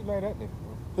 Why she married that nigga,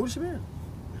 bro? Who did she marry?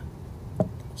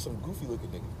 Some goofy looking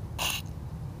nigga.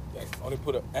 Like, only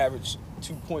put an average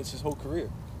 2 points his whole career.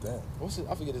 Damn. What's it?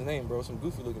 I forget his name, bro. Some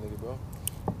goofy looking nigga, bro.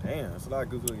 Damn, that's a lot of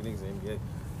goofy looking niggas in the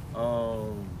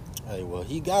NBA. Hey, well,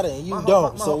 he got it and you My whole-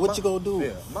 don't. my So whole- what my- you gonna do?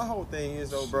 Yeah, my whole thing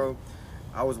is though, bro.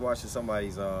 I was watching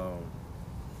somebody's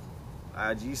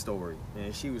IG story,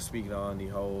 and she was speaking on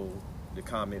the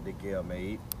comment that Gail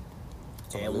made.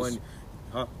 And Lisa?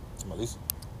 My Lisa.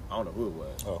 I don't know who it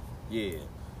was. Oh. Yeah.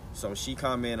 So she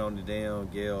commented on the damn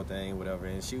Gail thing, whatever,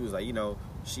 and she was like,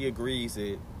 she agrees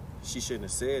that she shouldn't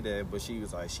have said that, but she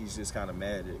was like, she's just kind of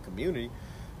mad at the community,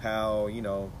 how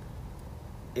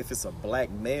if it's a black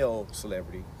male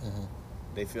celebrity,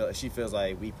 she feels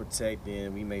like we protect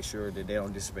and we make sure that they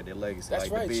don't disrespect their legacy. That's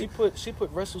like right. She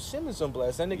put Russell Simmons on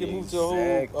blast. That nigga moved to a whole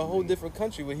Exactly. different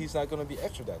country where he's not gonna be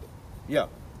extradited. Yeah,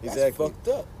 That's exactly. fucked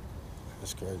up.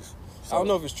 That's crazy. I don't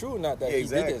know if it's true or not that Yeah,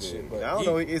 exactly. he did that shit, but I don't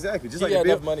know exactly. Just he like got the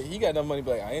Bill, enough money. He got enough money.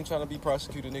 But like, I ain't trying to be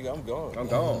prosecuted, nigga. I'm gone. I'm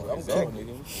gone. I'm Exactly.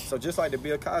 gone, nigga. So just like the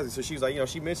Bill Cosby, so she was like,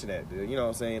 she mentioned that, you know what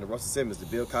I'm saying, the Russell Simmons, the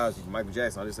Bill Cosby, Michael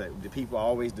Jackson, I just like, the people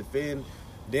always defend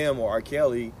them or R.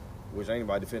 Kelly, which ain't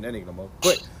anybody defend that nigga no more.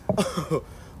 But,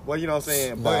 well, you know what I'm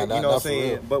saying, but Nah, you know what I'm not for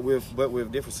saying, real. but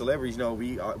with different celebrities,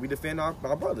 we defend our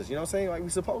brothers, you know what I'm saying, like we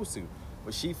supposed to.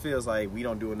 But she feels like we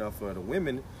don't do enough for the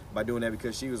women by doing that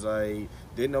because she was like,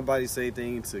 didn't nobody say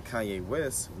anything to Kanye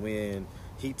West when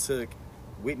he took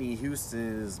Whitney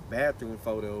Houston's bathroom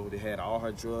photo that had all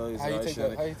her drugs. How and you all take shit.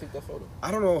 that? How you take that photo?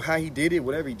 I don't know how he did it.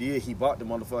 Whatever he did, he bought the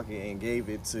motherfucker and gave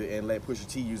it to and let Pusha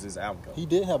T use his album cover. He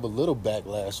did have a little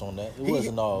backlash on that. It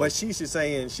wasn't all. But she's just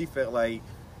saying she felt like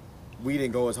we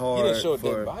didn't go as hard. He didn't show a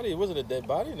for, dead body. It wasn't a dead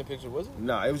body in the picture, was it?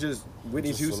 No, it was just Whitney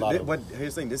Just a Houston. lot of But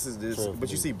here's the thing: this. True.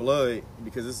 But you see blood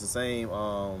because it's the same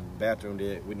bathroom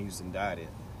that Whitney Houston died in.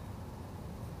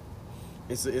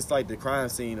 It's like the crime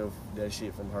scene of that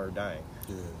shit from her dying.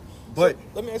 yeah. But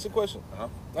Let me ask you a question. Uh-huh.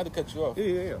 Not to cut you off.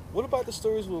 yeah. What about the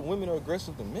stories where women are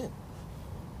aggressive to men?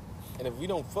 And if we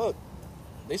don't fuck,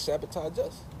 they sabotage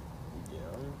us. Yeah.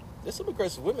 There's some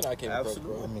aggressive women I can't approach,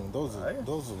 Absolutely. I bro. mean, those Right.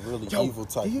 are really Yo, evil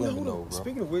type do you know women, who though, bro.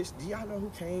 Speaking of which, do y'all know who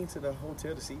came to the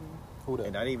hotel to see me? Who that?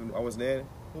 And I wasn't there.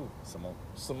 Who? Simone.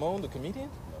 Simone, the comedian?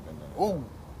 No. Oh,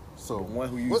 So The one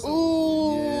who used to.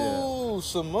 Ooh,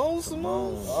 Simone.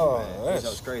 Oh, Man, that's that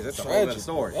was crazy. That's a whole tragic, other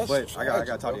story. bro. But That's I gotta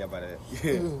tragic, talk to bro. you about that.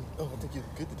 Oh, I think you're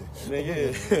good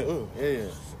today.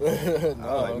 Yeah. No,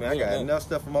 I was like, man, I got man. enough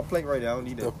stuff on my plate right now. I don't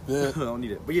need that. Yeah. I don't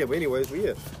need it. But yeah, but anyways, but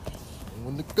yeah.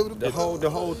 When to go to The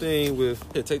whole thing with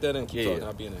Here, take that in. Keep Yeah. talking.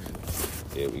 I'll be in there.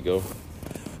 There we go.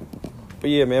 But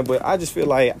yeah, man, but I just feel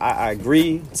like I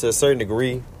agree to a certain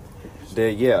degree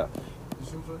that yeah,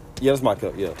 that's my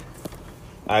cup, yeah.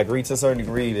 I agree to a certain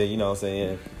degree that, you know what I'm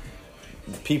saying,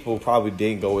 people probably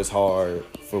didn't go as hard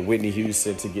for Whitney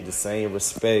Houston to get the same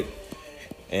respect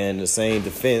and the same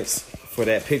defense for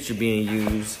that picture being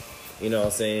used, you know what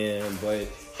I'm saying? But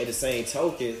at the same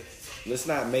token, let's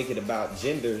not make it about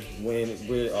gender when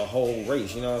we're a whole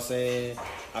race, you know what I'm saying?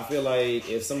 I feel like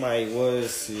if somebody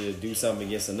was to do something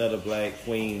against another black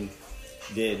queen,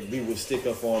 that we would stick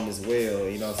up for them as well,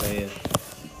 you know what I'm saying?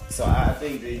 So I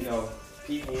think that, you know,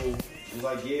 people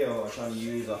like Yale are trying to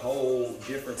use a whole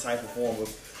different type of form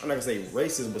of, I'm not gonna say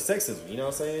racism, but sexism, you know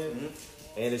what I'm saying?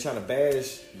 Mm-hmm. And they're trying to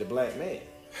bash the black man.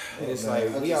 And it's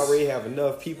Man, like, we already have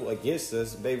enough people against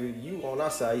us, baby. You on our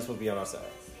side, you supposed to be on our side.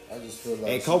 I just feel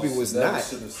like And Kobe was not.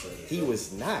 should've said it. He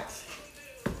was not.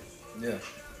 Yeah.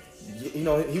 You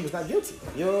know, he was not guilty.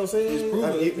 You know what I'm saying? It's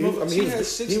proven. he She was- had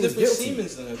 6 he was different guilty.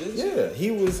 semens in her, didn't she? Yeah,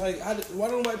 he was. Like, why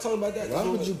don't nobody talk about that? Why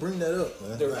would you bring that up,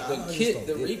 man? The Like, I just kid, don't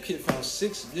the get it. rape kit found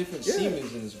 6 different Yeah.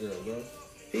 semens in this girl, bro.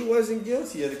 He wasn't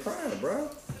guilty of the crime, bro.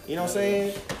 You know what I'm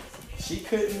saying? She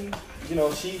couldn't, you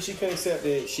know, she couldn't accept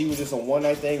that she was just a one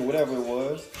night thing, whatever it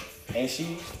was, and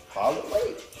she hollered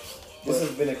rape. This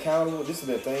has been accountable. This has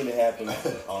been a thing that happened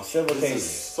on several This is occasions.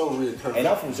 so reoccurring. And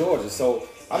I'm from Georgia, so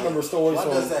I remember stories Why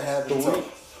from does that happen the to week.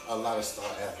 a lot of star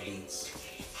athletes?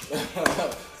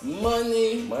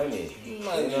 Money. Money. You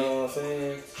know what I'm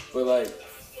saying? But like,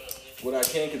 what I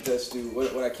can contest to,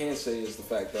 what I can say is the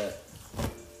fact that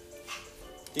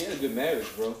he had a good marriage,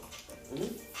 bro.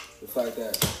 The fact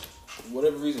that, for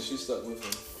whatever reason, she stuck with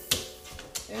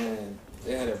him, and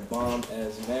they had a bomb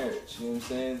as marriage. You know what I'm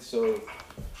saying? So,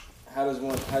 how does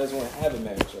one have a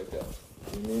marriage like that?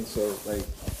 You know what I mean? So, like,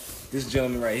 this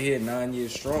gentleman right here, 9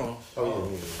 years strong.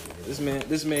 This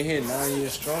man here, 9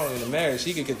 years strong in a marriage.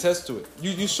 He can contest to it.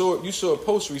 You saw a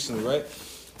post recently, right?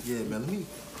 Yeah, man. Let me.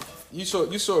 You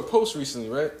saw a post recently,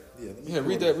 right? Yeah, let me Yeah,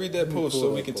 read that let me post pull so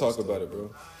that we can post talk about up, it, bro.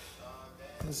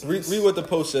 This- Read what the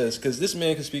post says, because this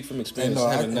man can speak from And experience. no,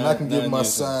 having I can give 9 my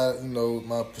years. side, you know,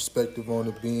 my perspective on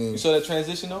it being. You saw that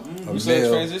transition, though? A You saw that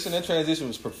male. transition? That transition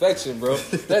was perfection, bro.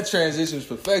 That transition was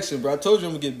perfection, bro. I told you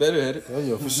I'm going to get better at it. Oh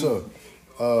yeah, for sure.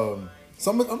 So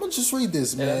I'm gonna just read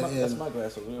this, man. That's and my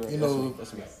glass over there. Right? you know,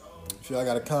 that's me. if y'all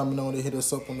got a comment on it, hit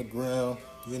us up on the ground.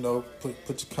 You know, put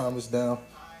your comments down.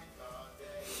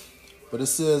 But it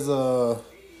says,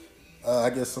 I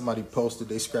guess somebody posted.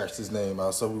 They scratched his name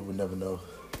out, so we would never know.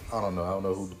 I don't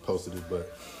know who posted it,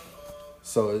 but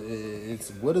so it's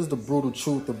what is the brutal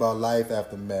truth about life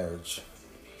after marriage?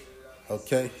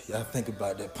 Okay, y'all think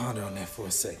about that. Ponder on that for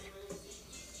a second.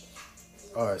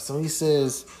 All right, so he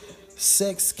says,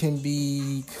 sex can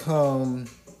become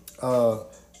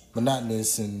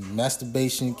monotonous, and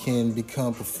masturbation can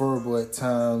become preferable at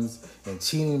times, and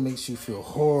cheating makes you feel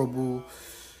horrible.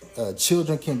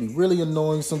 Children can be really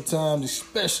annoying sometimes,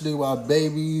 especially while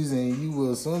babies, and you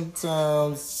will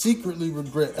sometimes secretly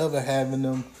regret ever having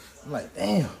them. I'm like,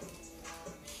 damn.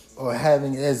 Or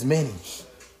having as many.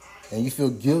 And you feel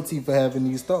guilty for having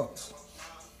these thoughts.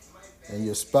 And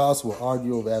your spouse will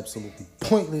argue over absolutely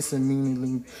pointless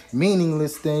and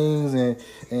meaningless things,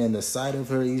 and the sight of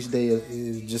her each day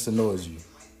it just annoys you.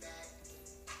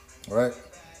 All right?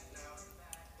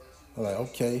 I'm like,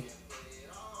 okay.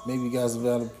 Maybe you guys have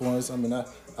valid points. I mean,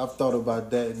 I've thought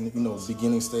about that in,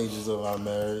 beginning stages of our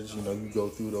marriage. You go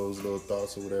through those little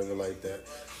thoughts or whatever like that.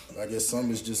 I guess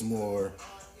some is just more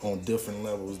on different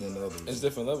levels than others. It's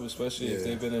different levels, especially if Yeah.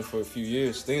 they've been in for a few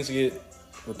years. Things get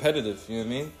repetitive, you know what I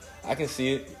mean? I can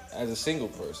see it as a single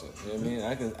person, you know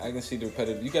what I mean? I can see the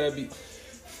repetitive. You gotta be,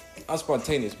 I'm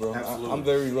spontaneous, bro. I'm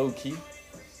very low key.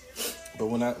 But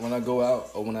when I go out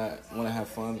or when I have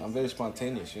fun, I'm very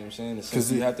spontaneous, you know what I'm saying?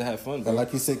 Because you have to have fun, bro. And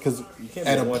like you said, because can't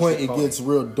at be a one point trick it pony. gets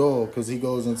real dull, because he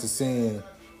goes into saying,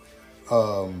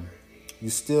 you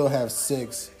still have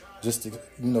sex just to,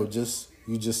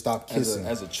 you just stop kissing.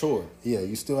 as a chore. Yeah,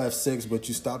 you still have sex, but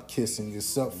you stop kissing,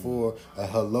 except for a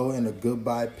hello and a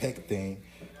goodbye peck thing.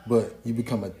 But you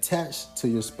become attached to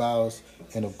your spouse,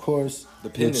 and of course,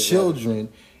 your Dependent, children.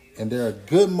 And there are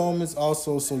good moments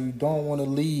also, so you don't want to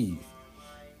leave.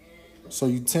 So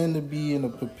you tend to be in a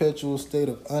perpetual state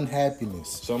of unhappiness.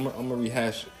 So I'm gonna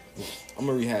rehash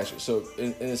it. So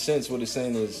in a sense, what it's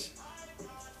saying is,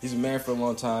 He's been married for a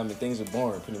long time, and things are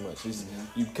boring, pretty much.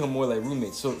 You become more like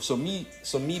roommates. So me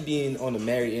being on the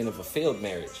married end of a failed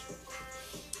marriage,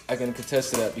 I can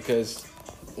contest to that because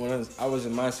when I was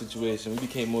in my situation, we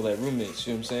became more like roommates.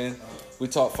 You know what I'm saying? We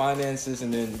talked finances,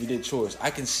 and then we did chores. I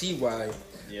can see why.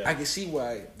 Yeah. I can see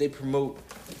why they promote.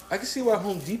 I can see why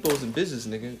Home Depot's in business,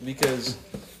 nigga. Because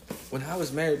when I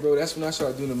was married, bro, that's when I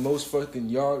started doing the most fucking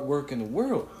yard work in the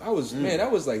world. Man, that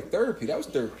was like therapy. That was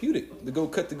therapeutic. To go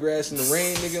cut the grass in the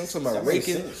rain, nigga. I'm talking about That makes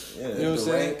raking. sense. You know what I'm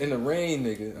saying? In the rain,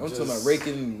 nigga. I'm talking about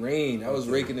raking rain. I was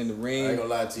raking in the I ain't rain. gonna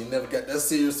lie to you, never got that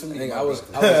serious to me. Nigga, my I was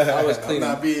brother. cleaning. I'm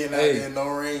not being out Hey, there in no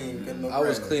rain. No I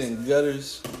was grass. cleaning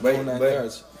gutters, But- going 9 but-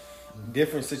 yards.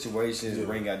 Different situations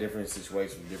bring out different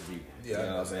situations from different people. Yeah, you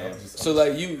know what I'm saying? So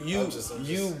like I'm just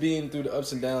you being through the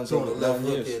ups and downs Throwing over the left 9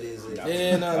 look years. at is it?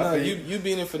 Yeah, no. I feel You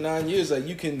being in for 9 years, like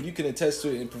you can attest to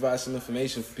it and provide some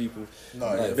information for people. No,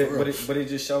 Like, yeah, But, for but, real. it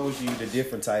just shows you the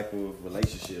different type of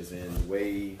relationships and the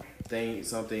way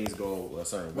some things go a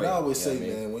certain way. But I always you know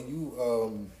say, what I mean?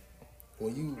 man,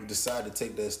 when you decide to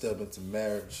take that step into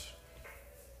marriage,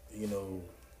 you know,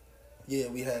 yeah,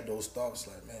 we had those thoughts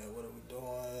like, man, what are we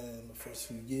doing the first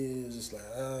few years? It's like,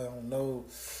 I don't know.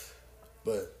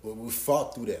 But we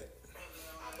fought through that.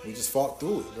 We just fought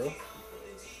through it, bro.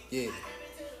 Yeah.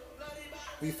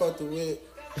 We fought through it.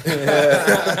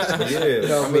 Yeah,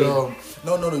 No, I but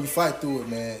mean, no, you fight through it,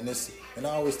 man. And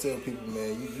I always tell people,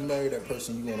 man, you marry that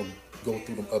person, you want to go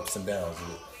through them ups and downs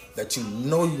with. That you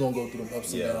know you're gonna go through them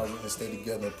ups and Yeah. downs with and stay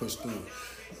together and push through it.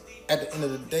 At the end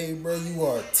of the day, bro, you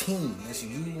are a team. It's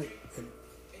you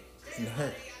and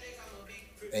her,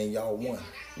 and y'all won.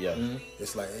 yeah.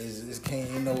 It's like it's can't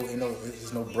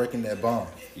there's no breaking that bond.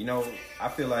 You know, I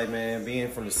feel like, man, being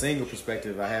from the single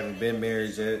perspective, I haven't been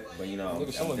married yet, but you know,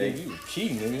 Nigga, someone I'm gave you a key,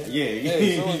 nigga. Yeah.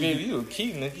 Hey, someone gave you a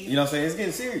key, nigga. You know what I'm saying? It's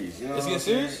getting serious. You know It's what I'm getting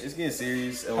saying? serious? It's getting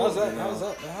serious. How's that? You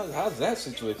know? How's that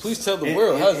situation? Please tell the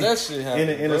world. How's that shit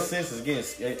happening? In bro? a sense, it's getting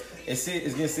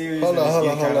serious. Hold and on, it's hold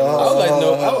getting on, kinda- hold on. I would like to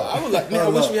know. Hold on. I would like. Man, I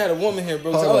Hold wish on. we had a woman here,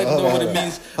 bro. 'Cause I Hold would like to on, know hold what it on.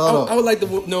 means. Hold I would like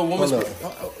to know a woman's. Hold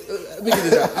Let me get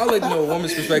this out. I would like to know a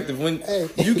woman's perspective when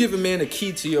you give a man a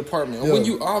key to your apartment, and when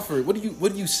Yo. you offer it, what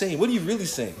are you saying? What are you really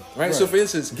saying? Right. So, for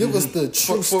instance, Give us the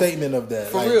true for- statement of that.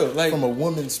 for real, like- from a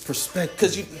woman's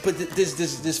perspective.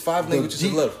 There's 5 languages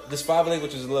deep- of love. There's 5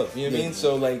 languages of love. You know what I Yeah. mean?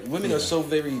 So like women Yeah. are so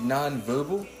very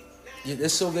non-verbal. Yeah, they're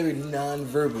so very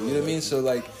non-verbal. You know what I mean? So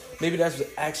like maybe that's the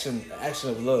action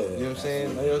of love. You know what I'm saying?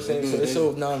 You know what I'm saying? So they're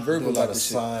so non-verbal do a lot about of this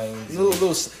shit. signs,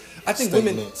 Little. I think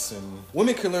statements, and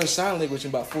women can learn sign language in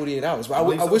about 48 hours. But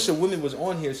I wish a woman was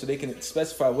on here so they can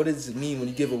specify what does it mean when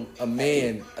you give a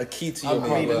man a key to your I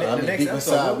apartment. mean, the next deep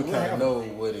episode, inside, we we'll kind of have- know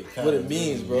what it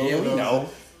means, bro. Yeah, we know.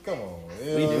 Come on,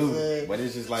 you We know what I'm do. saying? But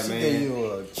it's just like, She man. gave you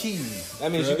a key.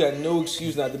 That means you got no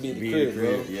excuse not to be at the Be crib, at the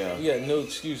bro. crib, yeah. You got no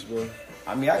excuse, bro.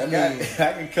 I mean, I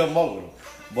can come over,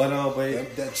 but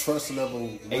That trust level.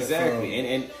 went exactly, from-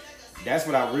 and that's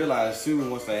what I realized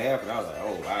too. Once that happened, I was like,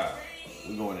 oh wow,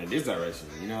 we're going in this direction.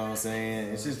 You know what I'm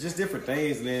saying? It's just different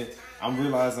things, and then I'm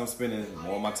realizing I'm spending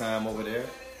more of my time over there.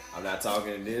 I'm not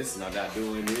talking to this, and I'm not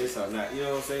doing this. I'm not, you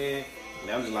know what I'm saying? And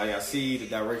I'm just like, I see the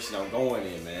direction I'm going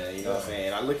in, man. You know what I'm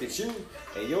saying? I look at you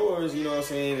and yours. You know what I'm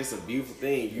saying? It's a beautiful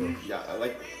thing. Y'all,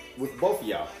 like with both of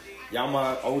y'all. Y'all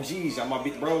my OGs, y'all my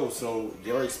big bros. So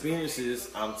your experiences,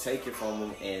 I'm taking from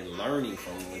them and learning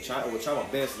from them. And try my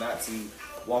best not to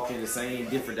walk in the same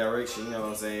different direction. You know what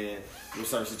I'm saying? With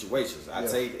certain situations, I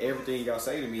take everything y'all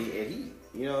say to me and heed.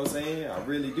 You know what I'm saying? I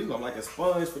really do. I'm like a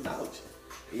sponge for knowledge.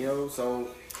 You know, so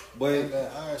but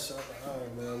iron sharpen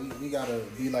iron, man. We gotta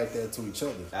be like that to each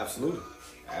other. absolutely.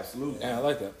 Yeah, I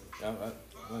like that. I like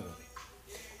that.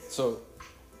 So,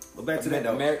 But back to that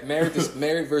though.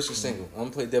 married versus single. I'm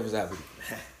gonna play devil's advocate.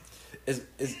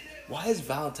 Why is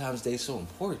Valentine's Day so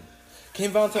important?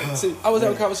 Can't Valentine's? See, I was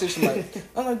having a conversation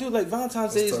I'm like, dude, like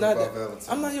Valentine's Day Let's is talk not. about Valentine's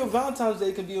I'm not here. Valentine's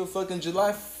Day can be on fucking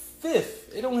July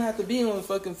 5th. It don't have to be on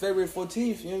fucking February 14th.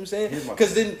 You know what I'm saying? Here's my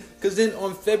Because then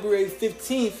on February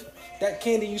 15th, that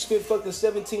candy you spent fucking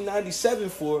 $17.97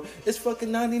 for is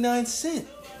fucking 99 cents.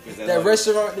 That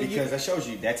restaurant that because that shows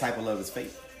you that type of love is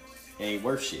fake. It ain't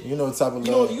worth shit. You know the type of love.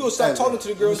 You know, you gonna stop talking to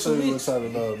the girl in 2 Let me show you weeks. what type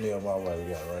of love me and my wife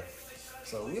got, right?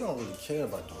 So we don't really care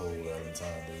about the whole Valentine's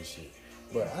Day shit.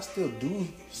 But I still do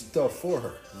stuff for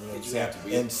her. You know what I'm You saying? have to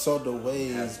be. And so the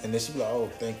ways, and then she be like, oh,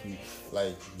 thank you.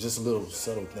 Like, just little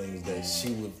subtle things that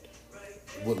she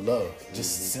would love.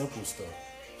 Just simple stuff.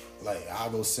 Like, I'll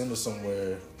go send her somewhere.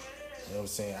 You know what I'm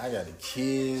saying? I got the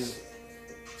kids.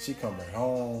 She come back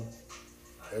home.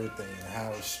 Everything in the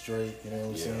house straight. You know what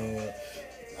I'm saying?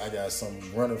 I got some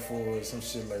running for her, some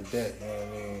shit like that. You know what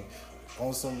I mean?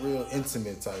 on some real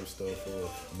intimate type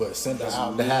stuff. But send her That's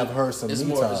out to me. have her some It's me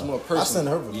more- time. it's more I personal. send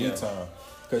her for Yeah. me time.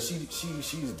 Cause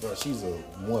she's a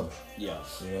woman. Yeah.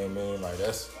 You know what I mean? Like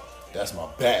that's my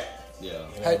back. Yeah.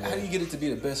 How do you get it to be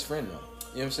the best friend though? You know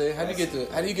what I'm saying? How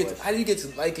do you get to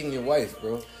liking your wife,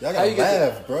 bro? Y'all How gotta you get to-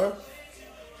 laugh, bro.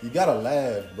 You gotta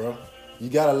laugh, bro. You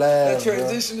gotta laugh. That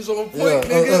transition is on point, Yeah.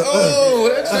 nigga. Oh,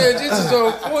 that transition is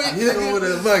on point, Hit him nigga. with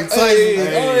a Mike Tyson.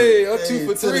 Hey, I'm 2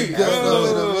 for to the 3. gut.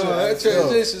 Oh, that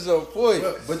transition's on point.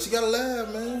 But you gotta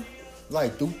laugh, man.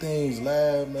 Like, do things,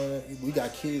 laugh, man. We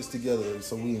got kids together,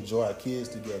 so we enjoy our kids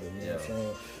together. You know what I'm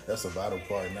saying? That's a vital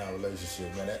part in our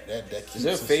relationship, man. That keeps Is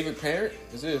there a us- favorite parent?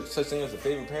 Is there such thing as a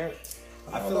favorite parent?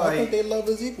 I feel I think like, they love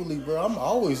us equally, bro. I'm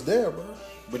always there, bro.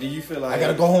 but do you feel like I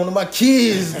gotta go home to my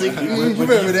kids, nigga. You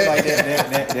remember that?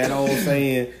 Like that old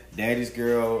saying, "Daddy's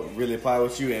girl really apply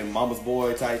with you," and "Mama's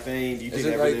boy" type thing. Do you think it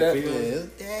that like really that? feels?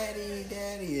 Yeah,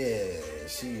 daddy,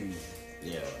 yeah.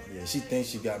 She thinks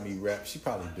she got me wrapped. She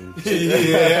probably do.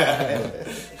 Yeah.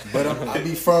 But I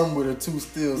be firm with her too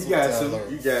still. You got sometimes, to.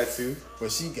 like, You got to.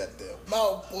 But she got that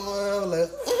mouth, boy. I'm like,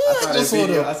 I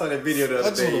saw that video the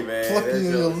other day, man. Pluck That you in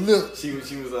your joke. lip. She was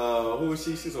who was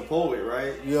she? She's a poet,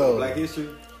 right? Yo. Black History.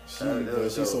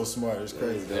 She's so smart. It's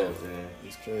crazy. That was dope, man.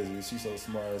 It's crazy. She's so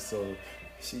smart. So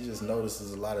she just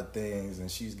notices a lot of things, and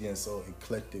she's getting so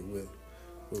eclectic with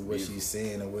what she's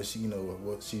saying and what she,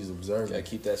 what she's observing. Gotta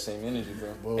keep that same energy,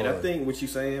 bro. Boy. And I think what you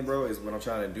saying, bro, is what I'm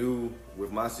trying to do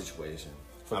with my situation.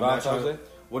 For I'm not Valentine's trying- Day?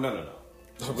 Well, no.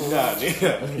 Nah,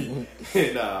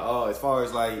 nigga. Nah. As far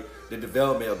as like the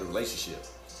development of the relationship,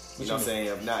 you know what I'm saying?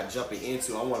 Of not jumping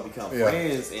into, I want to become Yeah.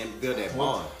 friends and build that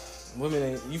bond. Women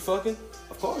ain't you fucking?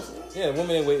 Of course. Yeah,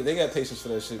 women ain't wait. They got patience for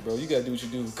that shit, bro. You gotta do what you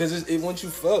do. Cause once you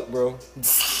fuck, bro.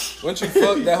 Once you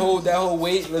fuck, that whole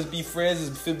wait, let's be friends,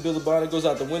 let's build a bond, it goes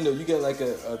out the window. You got like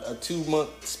a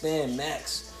 2-month span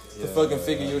max to fucking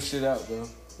figure your shit out, bro.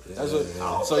 That's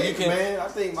what. So you can Man, I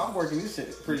think I'm working this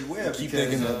shit pretty well. keep because,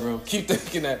 thinking that, bro. Keep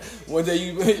thinking that. One day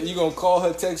you gonna call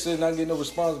her, text her, and not get no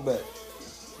response back.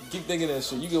 Keep thinking that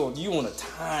shit. You on a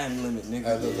time limit,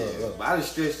 nigga. Look. But I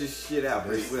just stretched this shit out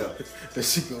pretty well. That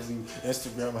she gonna be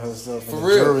Instagramming herself For in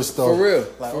real. the jewelry store. For real.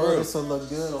 Like, For oh, real. this will look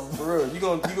good on me. For real, you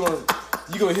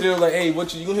gonna hit her like, hey,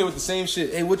 what you gonna hit with the same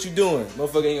shit? Hey, what you doing?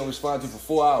 Motherfucker ain't gonna respond to you for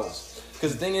 4 hours.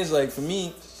 Cause the thing is, like, for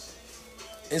me,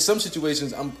 in some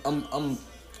situations,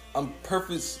 I'm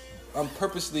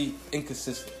purposely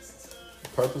inconsistent.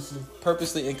 Purposely?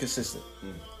 Purposely inconsistent. You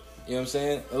know what I'm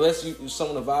saying? Unless you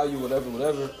someone to value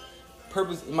whatever.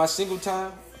 My single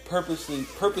time, purposely.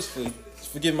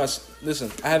 Forgive my.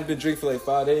 Listen, I haven't been drinking for like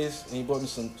 5 days, and he bought me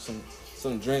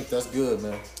some drink. That's good,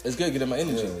 man. It's good, get in my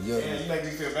energy. Yeah, Man, you make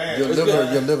me feel bad. your It's liver,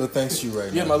 good. your liver thanks you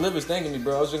right Yeah, now. my liver's thanking me,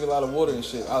 bro. I was drinking a lot of water and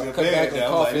shit. I'll Feel cut bad back on now.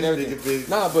 I'm coffee like, and this everything. nigga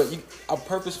Nah, but I'm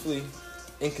purposefully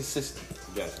inconsistent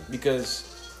Gotcha. because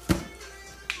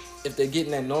if they get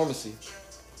in that normacy,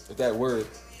 if that word,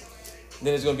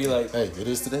 then it's gonna be like, Hey, it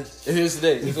is today. it is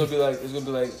today. It's gonna be like,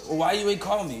 well, why you ain't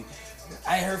call me?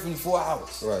 I ain't heard from you 4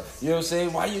 hours. Right. You know what I'm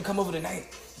saying? Why you come over tonight?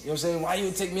 You know what I'm saying? Why you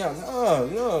ain't take me out?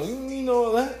 No, you know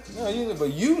all that. No,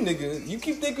 but you nigga, you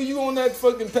keep thinking you on that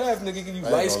fucking path, nigga. You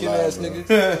gonna light skinned lie, ass bro.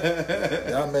 nigga.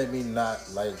 Y'all made me not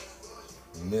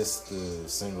miss the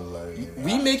single life.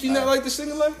 We make you not like the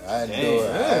single life? I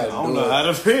endure. I don't know how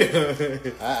to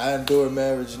feel. I endure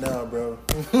marriage now, bro.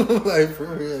 Like for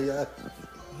real, y'all.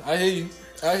 I hear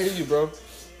you, bro.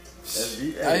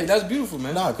 That's beautiful,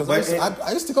 man. Nah, cause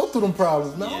I used to go through them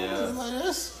problems, man. Yeah. I was like,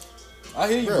 that's I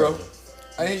hear you, bro.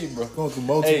 I hear you, bro. going through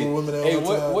multiple women at Hey,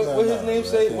 one time. what his name bro,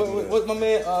 I say? can't do that. What my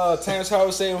man Terrence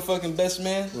Howard say on fucking Best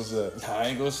Man? What's that? Nah, I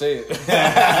ain't gonna say it.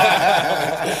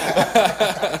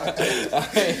 I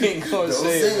ain't gonna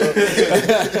say it,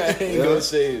 bro. I ain't gonna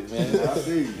say it, man. I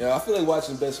see you. Yeah, I feel like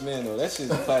watching Best Man though. That shit's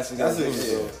a classic ass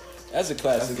movie, bro. That's a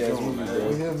classic ass movie, We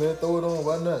bro. here, man. Throw it on.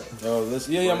 Why not? Yo,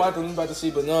 listen, yeah, I'm about to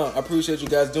see, but no, I appreciate you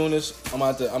guys doing this. I'm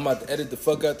about to edit the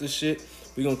fuck out this shit.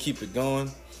 We're gonna keep it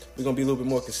going. We're gonna be a little bit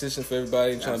more consistent for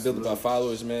everybody. Trying to build up our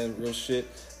followers, man. Real shit.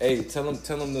 Hey, tell them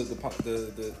the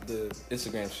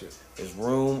Instagram shit. It's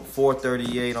Room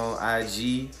 438 on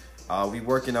IG. We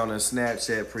working on a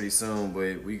Snapchat pretty soon,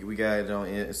 but we got it on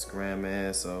Instagram,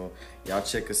 man. So y'all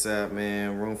check us out,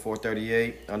 man. Room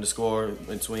 438 _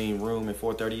 between Room and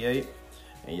 438,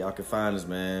 and y'all can find us,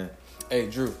 man. Hey,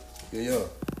 Drew, Yeah.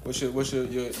 what's your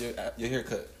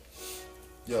haircut?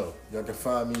 Yo, y'all can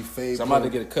find me Fade. So I'm about to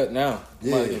get a cut now. I'm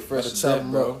about to get fresh gotta as chop that,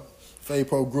 'em bro. up. Fade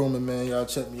Pro Grooming, man. Y'all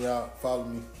check me out. Follow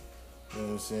me. You know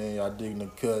what I'm saying? Y'all digging the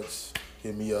cuts.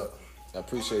 Hit me up. I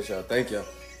appreciate y'all. Thank y'all.